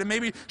tired, and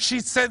maybe she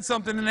said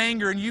something in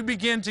anger, and you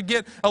begin to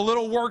get a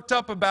little worked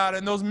up about it,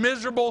 and those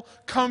miserable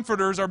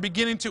comforters are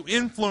beginning to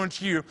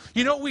influence you.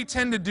 You know what we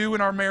tend to do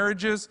in our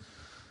marriages?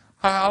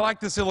 I like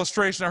this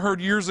illustration I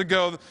heard years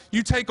ago.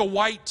 You take a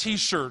white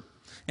t-shirt,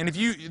 and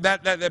if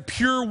that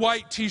pure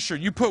white t-shirt,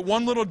 you put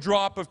one little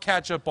drop of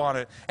ketchup on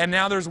it, and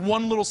now there's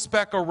one little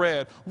speck of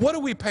red. What do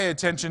we pay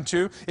attention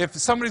to? If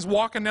somebody's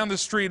walking down the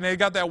street and they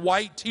got that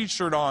white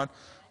t-shirt on,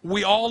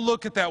 we all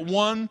look at that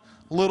one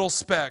little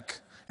speck.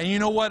 And you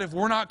know what? If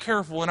we're not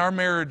careful in our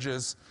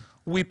marriages,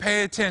 we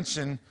pay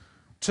attention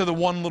to the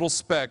one little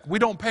speck. We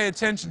don't pay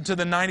attention to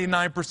the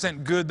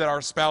 99% good that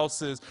our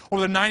spouse is, or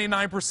the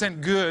 99%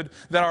 good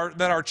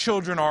that our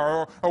children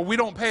are, or we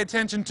don't pay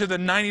attention to the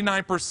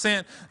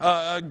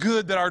 99%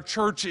 good that our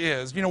church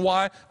is. You know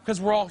why? Because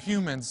we're all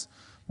humans.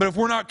 But if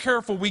we're not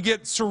careful, we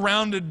get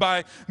surrounded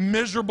by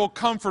miserable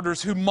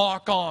comforters who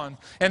mock on.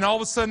 And all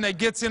of a sudden that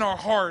gets in our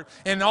heart.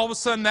 And all of a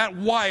sudden that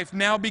wife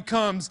now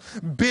becomes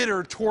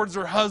bitter towards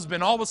her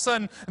husband. All of a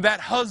sudden that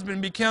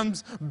husband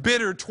becomes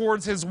bitter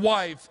towards his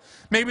wife.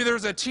 Maybe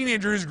there's a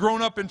teenager who's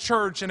grown up in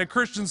church in a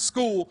Christian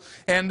school,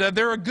 and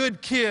they're a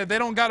good kid. They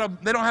don't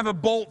have a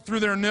bolt through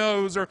their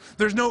nose, or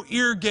there's no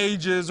ear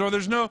gauges, or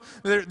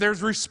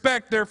there's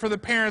respect there for the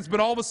parents. But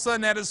all of a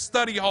sudden at his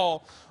study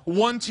hall,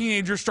 one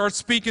teenager starts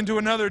speaking to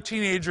another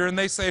teenager, and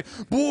they say,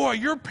 boy,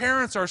 your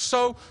parents are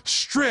so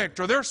strict,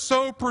 or they're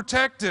so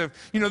protective.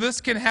 You know, this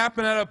can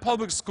happen at a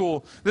public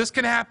school. This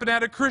can happen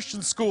at a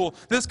Christian school.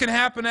 This can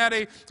happen at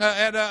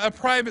a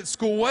private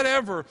school,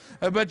 whatever.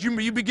 But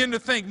you begin to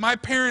think, my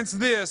parents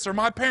this, or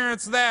my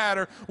parents that,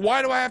 or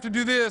why do I have to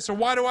do this, or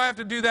why do I have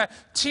to do that?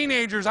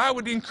 Teenagers, I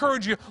would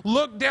encourage you,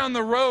 look down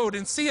the road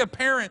and see a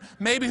parent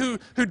maybe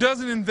who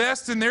doesn't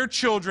invest in their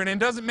children and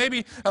doesn't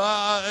maybe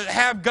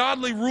have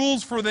godly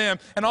rules for over them.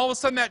 And all of a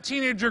sudden that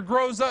teenager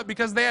grows up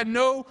because they had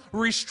no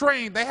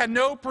restraint, they had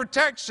no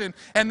protection,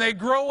 and they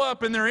grow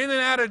up and they're in and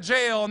out of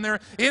jail and they're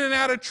in and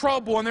out of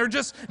trouble and they're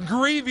just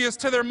grievous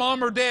to their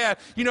mom or dad.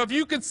 You know, if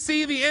you could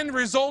see the end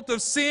result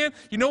of sin,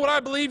 you know what I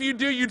believe you'd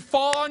do? You'd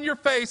fall on your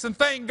face and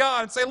thank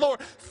God and say, Lord,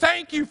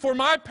 thank you for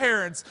my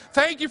parents.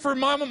 Thank you for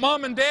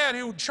mom and dad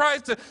who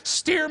tries to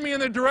steer me in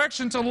the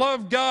direction to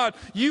love God.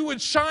 You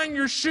would shine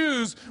your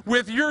shoes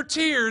with your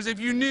tears if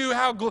you knew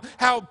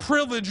how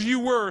privileged you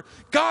were.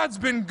 God's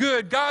been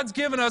good. God's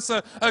given us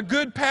a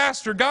good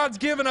pastor. God's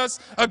given us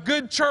a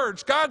good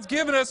church. God's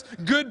given us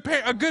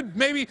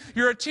maybe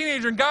you're a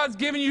teenager and God's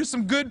given you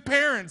some good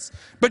parents,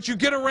 but you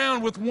get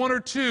around with one or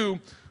two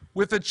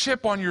with a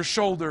chip on your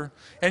shoulder,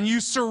 and you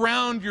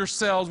surround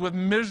yourselves with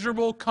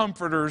miserable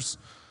comforters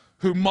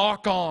who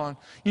mock on.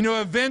 You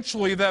know,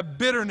 eventually that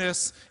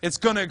bitterness, it's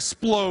going to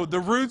explode. The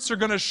roots are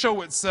going to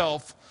show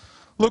itself.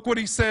 Look what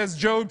he says,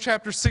 Job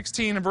chapter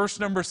 16 and verse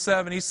number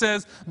 7. He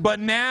says, but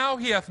now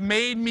he hath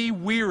made me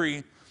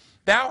weary.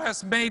 Thou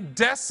hast made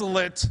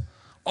desolate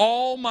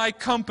all my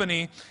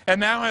company,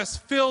 and thou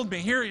hast filled me.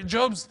 Here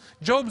Job's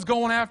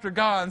going after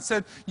God and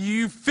said,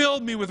 you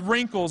filled me with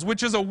wrinkles,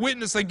 which is a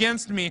witness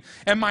against me,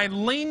 and my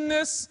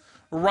leanness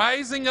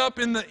rising up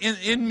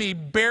in me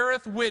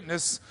beareth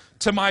witness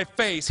to my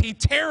face. He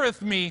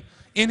teareth me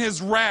in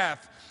his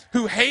wrath,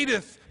 who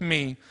hateth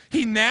me.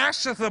 He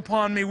gnasheth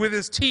upon me with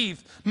his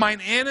teeth. Mine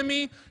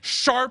enemy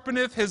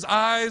sharpeneth his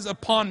eyes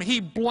upon me.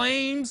 He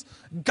blames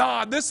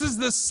God. This is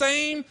the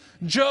same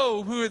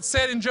Job who had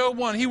said in Job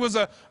 1, he was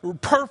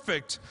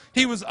perfect.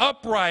 He was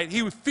upright.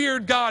 He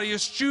feared God. He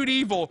eschewed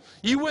evil.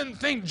 You wouldn't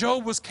think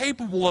Job was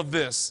capable of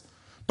this.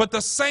 But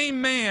the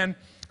same man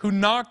who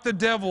knocked the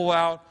devil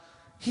out,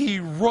 he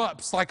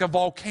erupts like a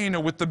volcano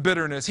with the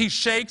bitterness. He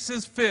shakes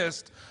his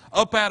fist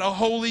up at a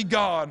holy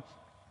God.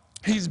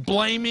 He's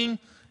blaming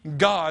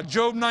God.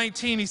 Job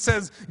 19, he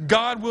says,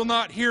 God will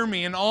not hear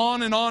me. And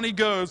on he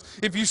goes.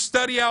 If you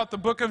study out the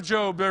book of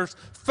Job, there's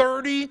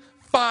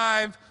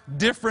 35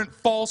 different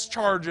false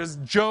charges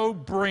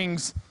Job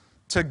brings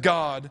to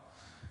God.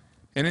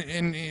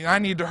 And I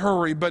need to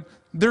hurry, but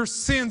there's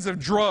sins of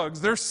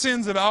drugs, there's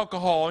sins of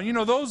alcohol. And you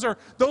know, those are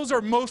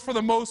for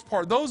the most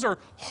part, those are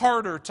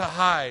harder to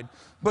hide.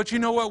 But you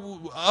know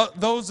what?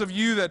 Those of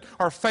you that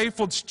are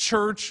faithful to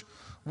church,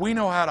 we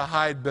know how to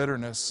hide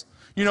bitterness.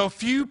 You know,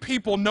 few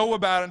people know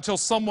about it until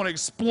someone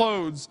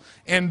explodes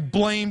and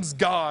blames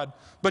God.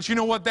 But you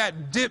know what?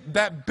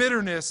 That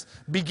bitterness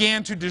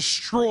began to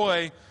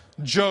destroy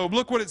Job.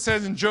 Look what it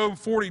says in Job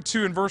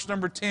 42 and verse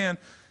number 10,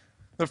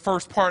 the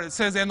first part. It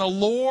says, and the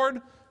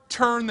Lord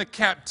turned the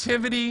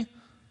captivity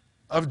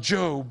of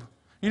Job.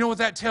 You know what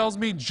that tells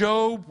me?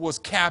 Job was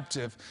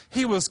captive.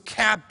 He was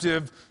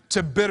captive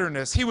to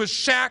bitterness. He was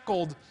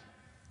shackled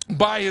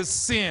by his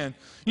sin.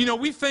 You know,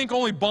 we think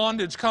only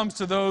bondage comes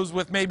to those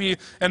with maybe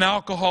an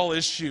alcohol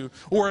issue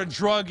or a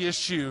drug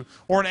issue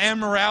or an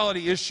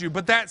immorality issue,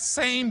 but that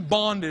same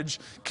bondage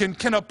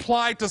can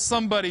apply to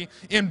somebody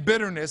in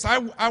bitterness.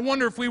 I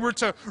wonder if we were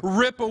to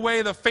rip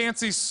away the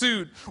fancy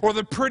suit or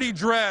the pretty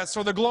dress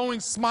or the glowing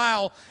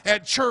smile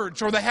at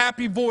church or the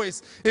happy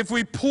voice, if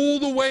we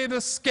pulled away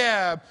the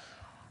scab,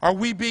 are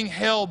we being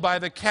held by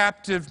the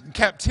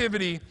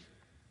captivity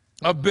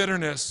of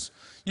bitterness?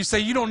 You say,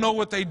 you don't know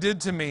what they did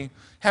to me.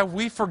 Have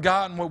we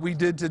forgotten what we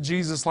did to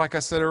Jesus, like I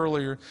said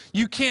earlier?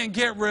 You can't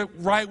get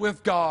right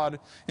with God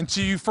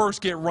until you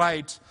first get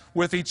right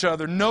with each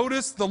other.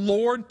 Notice the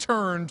Lord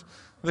turned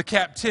the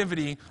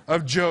captivity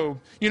of Job.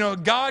 You know,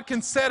 God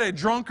can set a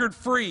drunkard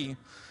free.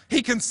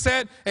 He can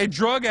set a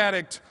drug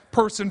addict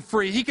person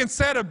free. He can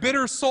set a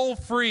bitter soul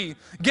free.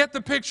 Get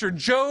the picture.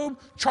 Job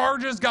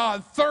charges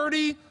God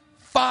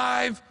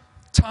 35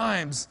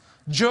 times.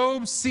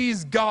 Job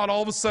sees God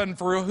all of a sudden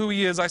for who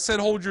he is. I said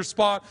hold your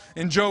spot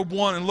in Job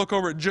 1 and look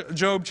over at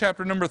Job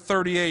chapter number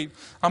 38.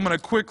 I'm going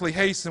to quickly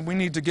hasten. We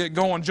need to get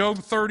going. Job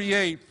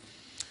 38,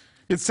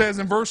 it says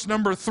in verse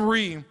number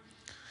 3,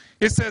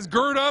 it says,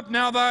 gird up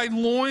now thy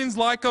loins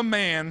like a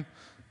man.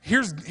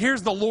 Here's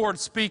the Lord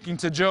speaking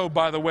to Job,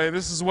 by the way.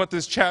 This is what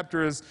this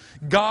chapter is.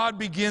 God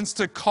begins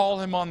to call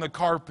him on the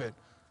carpet.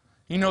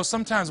 You know,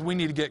 sometimes we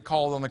need to get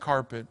called on the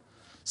carpet.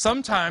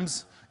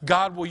 Sometimes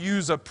God will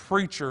use a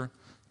preacher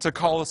to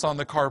call us on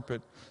the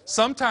carpet.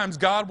 Sometimes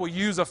God will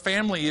use a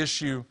family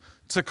issue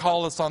to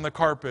call us on the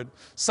carpet.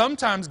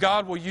 Sometimes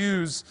God will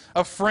use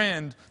a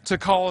friend to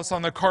call us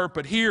on the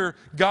carpet. Here,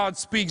 God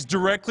speaks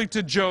directly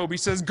to Job. He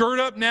says, gird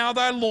up now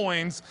thy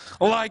loins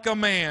like a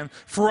man,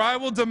 for I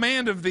will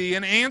demand of thee,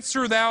 and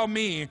answer thou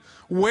me.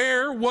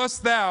 Where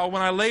wast thou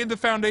when I laid the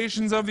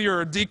foundations of the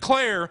earth?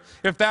 Declare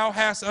if thou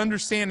hast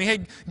understanding.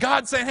 Hey,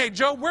 God's saying, hey,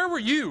 Job, where were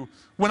you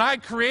when I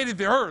created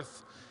the earth?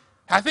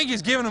 I think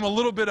he's giving him a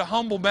little bit of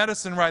humble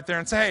medicine right there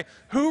and say, hey,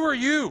 who are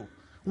you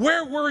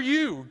Where were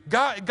you?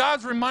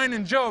 God's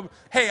reminding Job,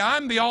 hey,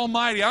 I'm the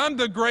Almighty. I'm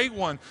the Great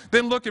One.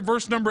 Then look at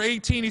verse number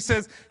 18. He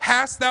says,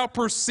 hast thou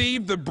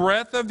perceived the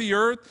breadth of the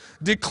earth?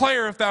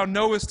 Declare if thou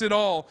knowest it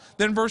all.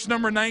 Then verse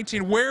number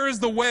 19, where is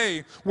the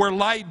way where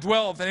light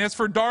dwelleth? And as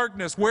for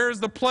darkness, where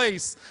is the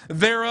place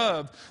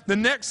thereof? The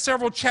next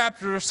several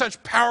chapters are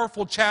such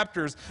powerful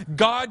chapters.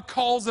 God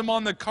calls him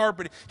on the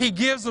carpet. He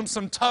gives him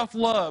some tough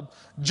love.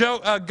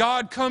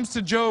 God comes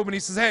to Job and he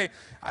says, hey,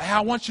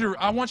 I want you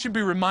to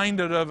be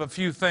reminded of a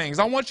few things.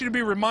 I want you to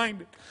be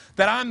reminded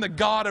that I'm the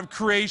God of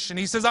creation.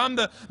 He says, I'm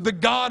the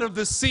God of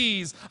the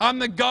seas. I'm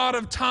the God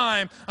of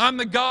time. I'm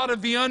the God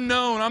of the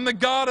unknown. I'm the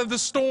God of the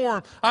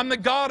storm. I'm the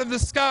God of the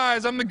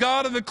skies. I'm the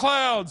God of the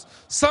clouds.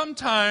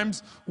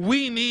 Sometimes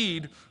we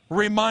need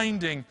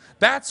reminding.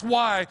 That's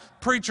why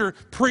preacher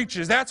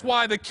preaches. That's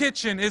why the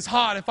kitchen is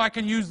hot, if I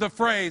can use the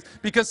phrase,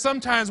 because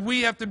sometimes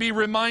we have to be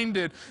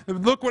reminded.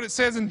 Look what it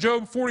says in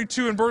Job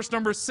 42 and verse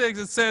number 6.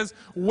 It says,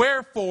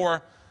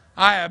 wherefore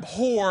I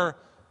abhor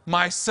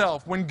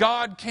myself. When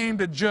God came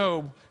to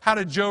Job, how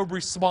did Job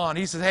respond?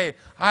 He said, hey,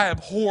 I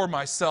abhor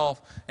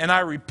myself and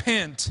I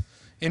repent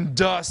in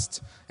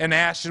dust and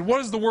ashes. What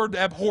does the word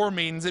abhor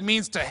mean? It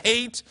means to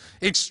hate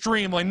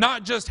extremely.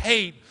 Not just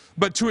hate,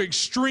 but to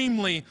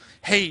extremely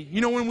hate. You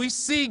know, when we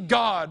see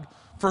God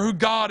for who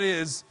God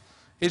is,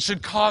 it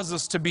should cause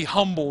us to be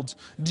humbled.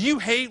 Do you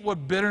hate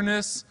what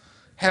bitterness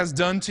has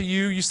done to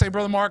you? You say,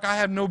 Brother Mark, I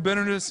have no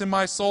bitterness in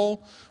my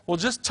soul. Well,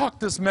 just tuck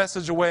this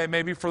message away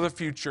maybe for the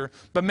future.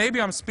 But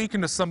maybe I'm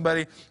speaking to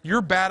somebody,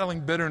 you're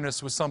battling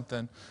bitterness with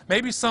something.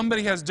 Maybe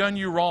somebody has done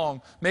you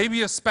wrong.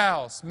 Maybe a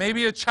spouse,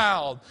 maybe a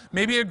child,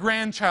 maybe a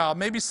grandchild,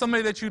 maybe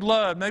somebody that you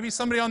love, maybe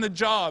somebody on the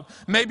job,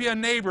 maybe a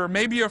neighbor,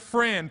 maybe a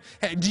friend.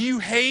 Do you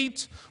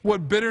hate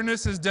what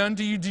bitterness has done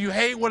to you? Do you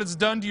hate what it's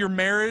done to your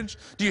marriage?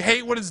 Do you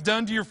hate what it's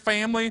done to your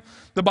family?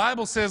 The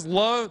Bible says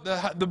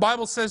the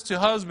Bible says to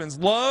husbands,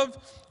 love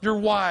your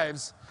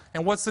wives.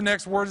 And what's the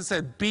next word? It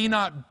said, be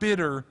not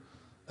bitter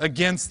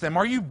against them.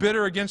 Are you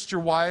bitter against your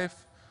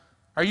wife?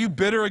 Are you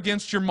bitter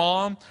against your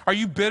mom? Are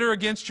you bitter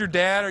against your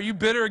dad? Are you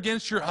bitter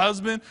against your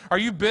husband? Are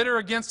you bitter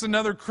against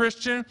another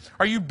Christian?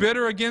 Are you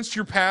bitter against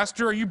your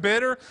pastor? Are you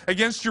bitter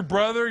against your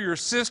brother, your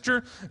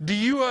sister? Do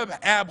you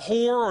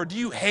abhor or do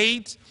you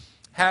hate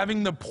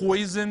having the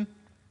poison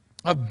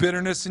of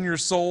bitterness in your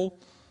soul?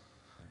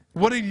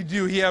 What did he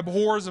do? He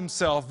abhors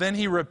himself. Then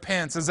he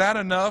repents. Is that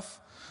enough?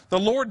 The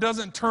Lord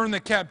doesn't turn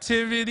the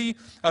captivity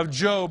of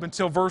Job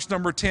until verse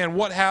number 10.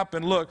 What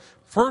happened? Look,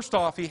 first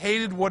off, he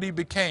hated what he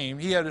became.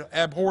 He had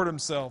abhorred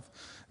himself.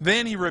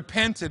 Then he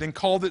repented and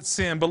called it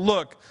sin. But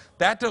look,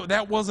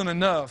 that wasn't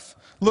enough.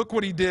 Look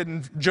what he did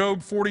in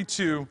Job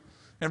 42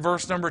 and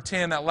verse number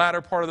 10, that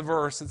latter part of the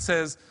verse. It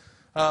says,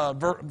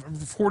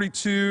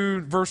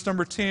 42, verse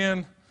number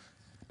 10.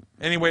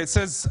 Anyway, it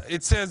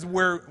says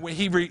where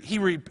he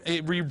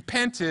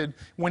repented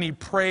when he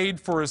prayed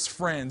for his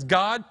friends.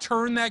 God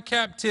turned that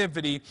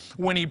captivity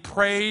when he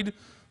prayed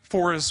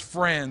for his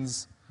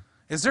friends.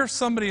 Is there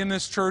somebody in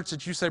this church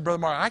that you say, Brother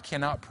Mark, I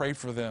cannot pray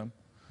for them?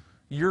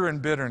 You're in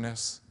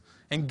bitterness.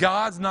 And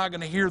God's not going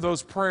to hear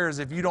those prayers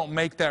if you don't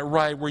make that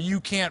right, where you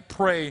can't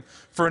pray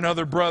for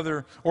another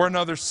brother or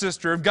another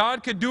sister. If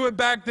God could do it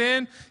back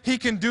then, He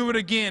can do it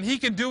again. He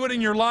can do it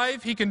in your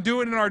life. He can do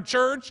it in our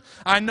church.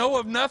 I know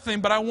of nothing,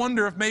 but I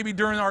wonder if maybe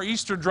during our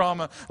Easter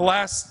drama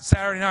last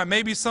Saturday night,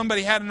 maybe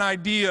somebody had an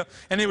idea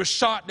and it was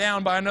shot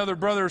down by another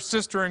brother or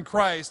sister in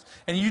Christ,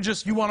 and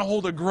you want to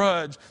hold a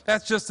grudge.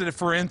 That's just it,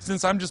 for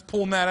instance. I'm just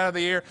pulling that out of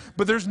the air.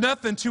 But there's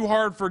nothing too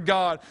hard for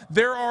God.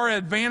 There are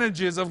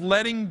advantages of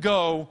letting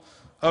go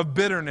of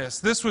bitterness.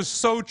 This was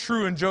so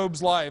true in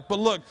Job's life. But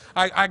look,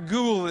 I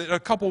Googled it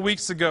a couple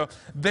weeks ago.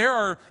 There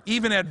are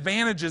even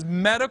advantages,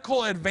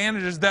 medical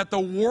advantages, that the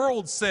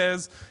world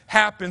says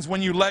happens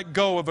when you let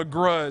go of a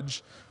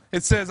grudge.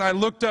 It says, I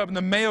looked up in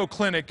the Mayo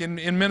Clinic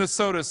in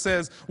Minnesota,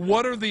 says,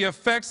 what are the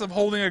effects of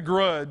holding a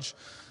grudge?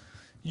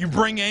 You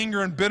bring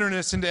anger and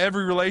bitterness into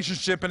every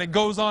relationship, and it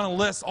goes on and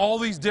lists all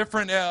these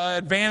different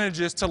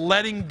advantages to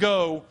letting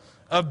go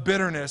of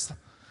bitterness.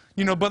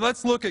 But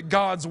let's look at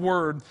God's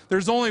Word.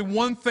 There's only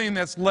one thing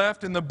that's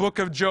left in the book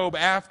of Job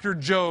after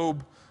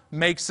Job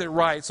makes it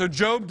right. So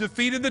Job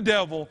defeated the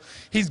devil.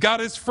 He's got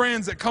his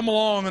friends that come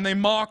along and they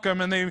mock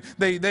him and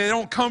they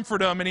don't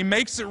comfort him, and he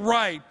makes it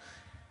right.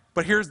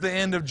 But here's the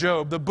end of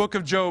Job. The book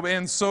of Job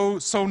ends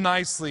so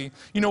nicely.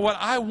 You know what?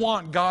 I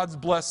want God's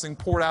blessing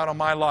poured out on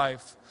my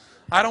life.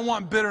 I don't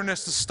want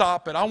bitterness to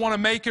stop it. I want to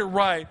make it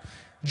right.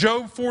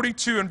 Job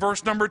 42 and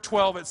verse number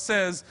 12, it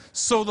says,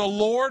 so the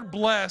Lord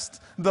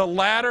blessed the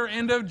latter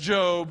end of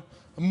Job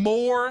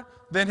more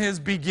than his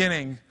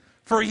beginning.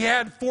 For he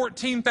had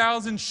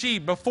 14,000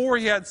 sheep. Before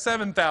he had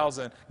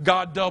 7,000.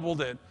 God doubled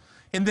it.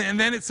 And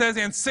then it says,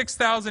 and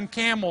 6,000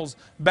 camels.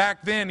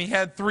 Back then he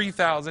had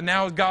 3,000.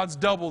 Now God's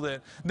doubled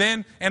it.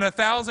 Then, and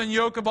 1,000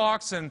 yoke of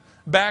oxen.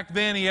 Back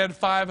then he had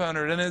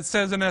 500. And it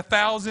says, and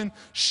 1,000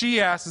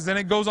 she-asses. And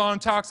it goes on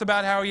and talks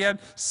about how he had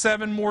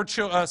 7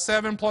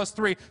 plus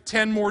 3,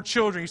 10 more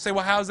children. You say,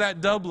 well, how's that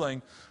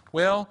doubling?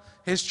 Well,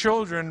 his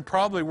children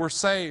probably were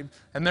saved,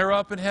 and they're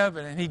up in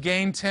heaven, and he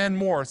gained 10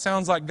 more. It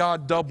sounds like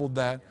God doubled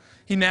that.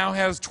 He now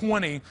has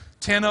 20,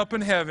 10 up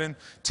in heaven,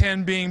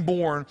 10 being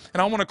born.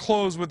 And I want to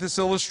close with this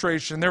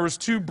illustration. There was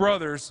 2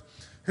 brothers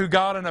who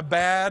got in a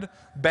bad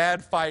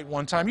fight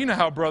one time. You know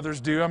how brothers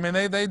do. I mean,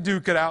 they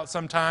duke it out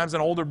sometimes, an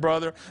older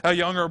brother, a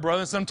younger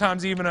brother,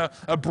 sometimes even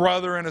a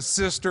brother and a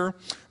sister.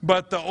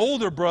 But the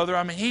older brother,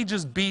 I mean, he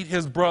just beat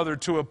his brother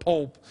to a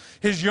pulp.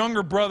 His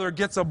younger brother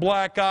gets a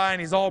black eye, and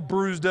he's all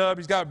bruised up.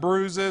 He's got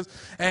bruises.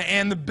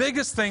 And the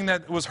biggest thing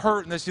that was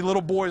hurt in this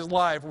little boy's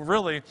life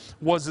really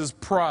was his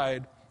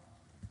pride.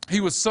 He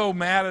was so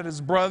mad at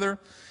his brother.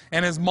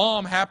 And his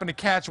mom happened to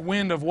catch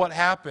wind of what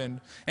happened.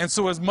 And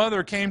so his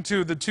mother came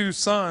to the 2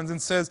 sons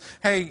and says,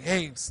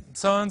 hey,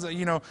 sons,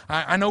 you know,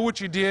 I know what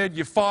you did.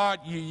 You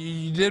fought.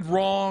 You did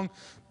wrong.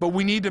 But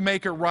we need to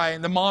make it right.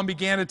 And the mom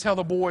began to tell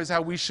the boys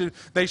how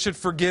they should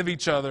forgive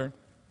each other.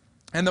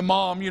 And the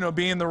mom, you know,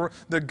 being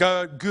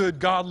the good,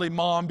 godly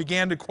mom,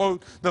 began to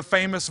quote the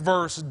famous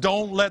verse,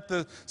 "Don't let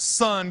the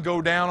sun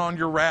go down on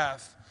your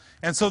wrath."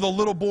 And so the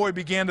little boy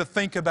began to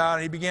think about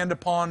it. He began to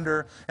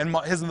ponder. And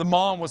the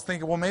mom was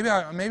thinking, well, maybe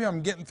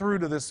I'm getting through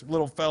to this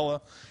little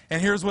fella.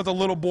 And here's what the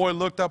little boy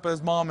looked up at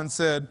his mom and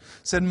said,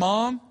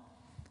 "Mom,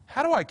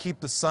 how do I keep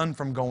the sun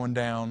from going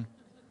down?"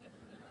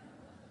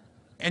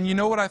 And you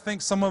know what I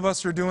think some of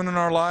us are doing in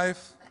our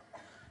life?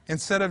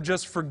 Instead of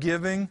just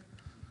forgiving,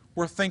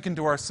 we're thinking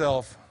to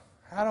ourselves,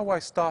 how do I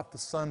stop the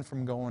sun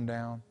from going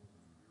down?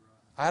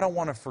 I don't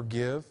want to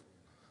forgive.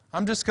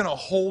 I'm just going to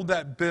hold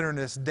that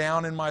bitterness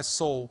down in my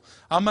soul.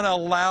 I'm going to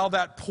allow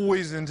that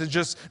poison to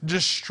just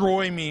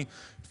destroy me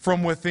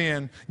from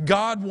within.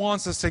 God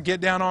wants us to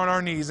get down on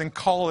our knees and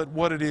call it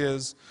what it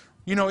is.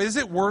 You know, is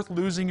it worth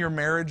losing your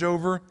marriage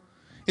over?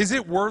 Is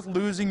it worth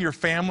losing your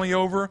family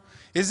over?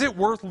 Is it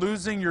worth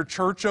losing your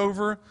church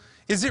over?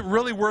 Is it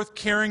really worth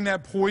carrying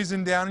that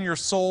poison down in your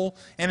soul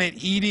and it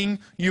eating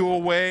you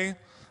away?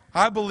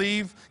 I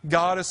believe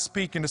God is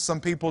speaking to some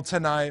people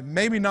tonight.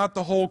 Maybe not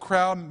the whole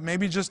crowd,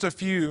 maybe just a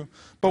few.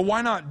 But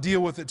why not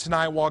deal with it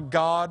tonight while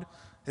God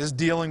is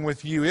dealing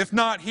with you? If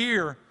not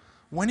here,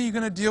 when are you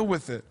going to deal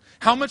with it?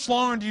 How much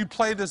longer do you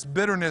play this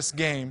bitterness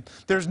game?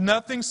 There's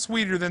nothing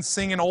sweeter than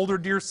seeing an older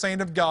dear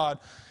saint of God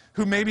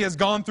who maybe has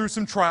gone through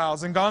some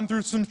trials and gone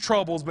through some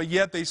troubles, but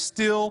yet they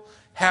still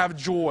have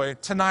joy.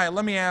 Tonight,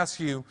 let me ask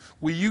you,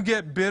 will you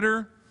get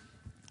bitter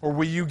or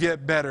will you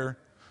get better?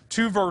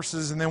 2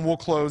 verses and then we'll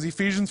close.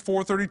 Ephesians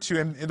 4:32,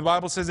 and the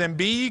Bible says, "And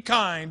be ye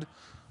kind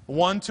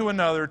one to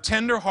another,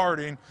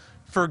 tender-hearted,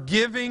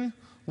 forgiving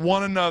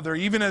one another,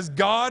 even as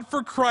God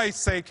for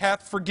Christ's sake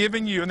hath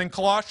forgiven you." And then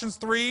Colossians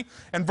 3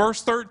 and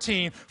verse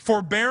 13,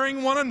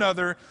 "Forbearing one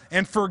another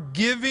and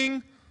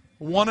forgiving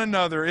one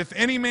another. If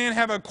any man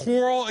have a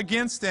quarrel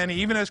against any,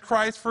 even as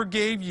Christ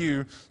forgave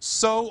you,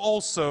 so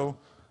also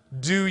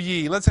do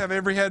ye." Let's have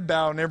every head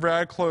bowed and every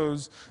eye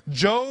closed.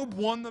 Job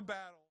won the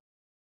battle.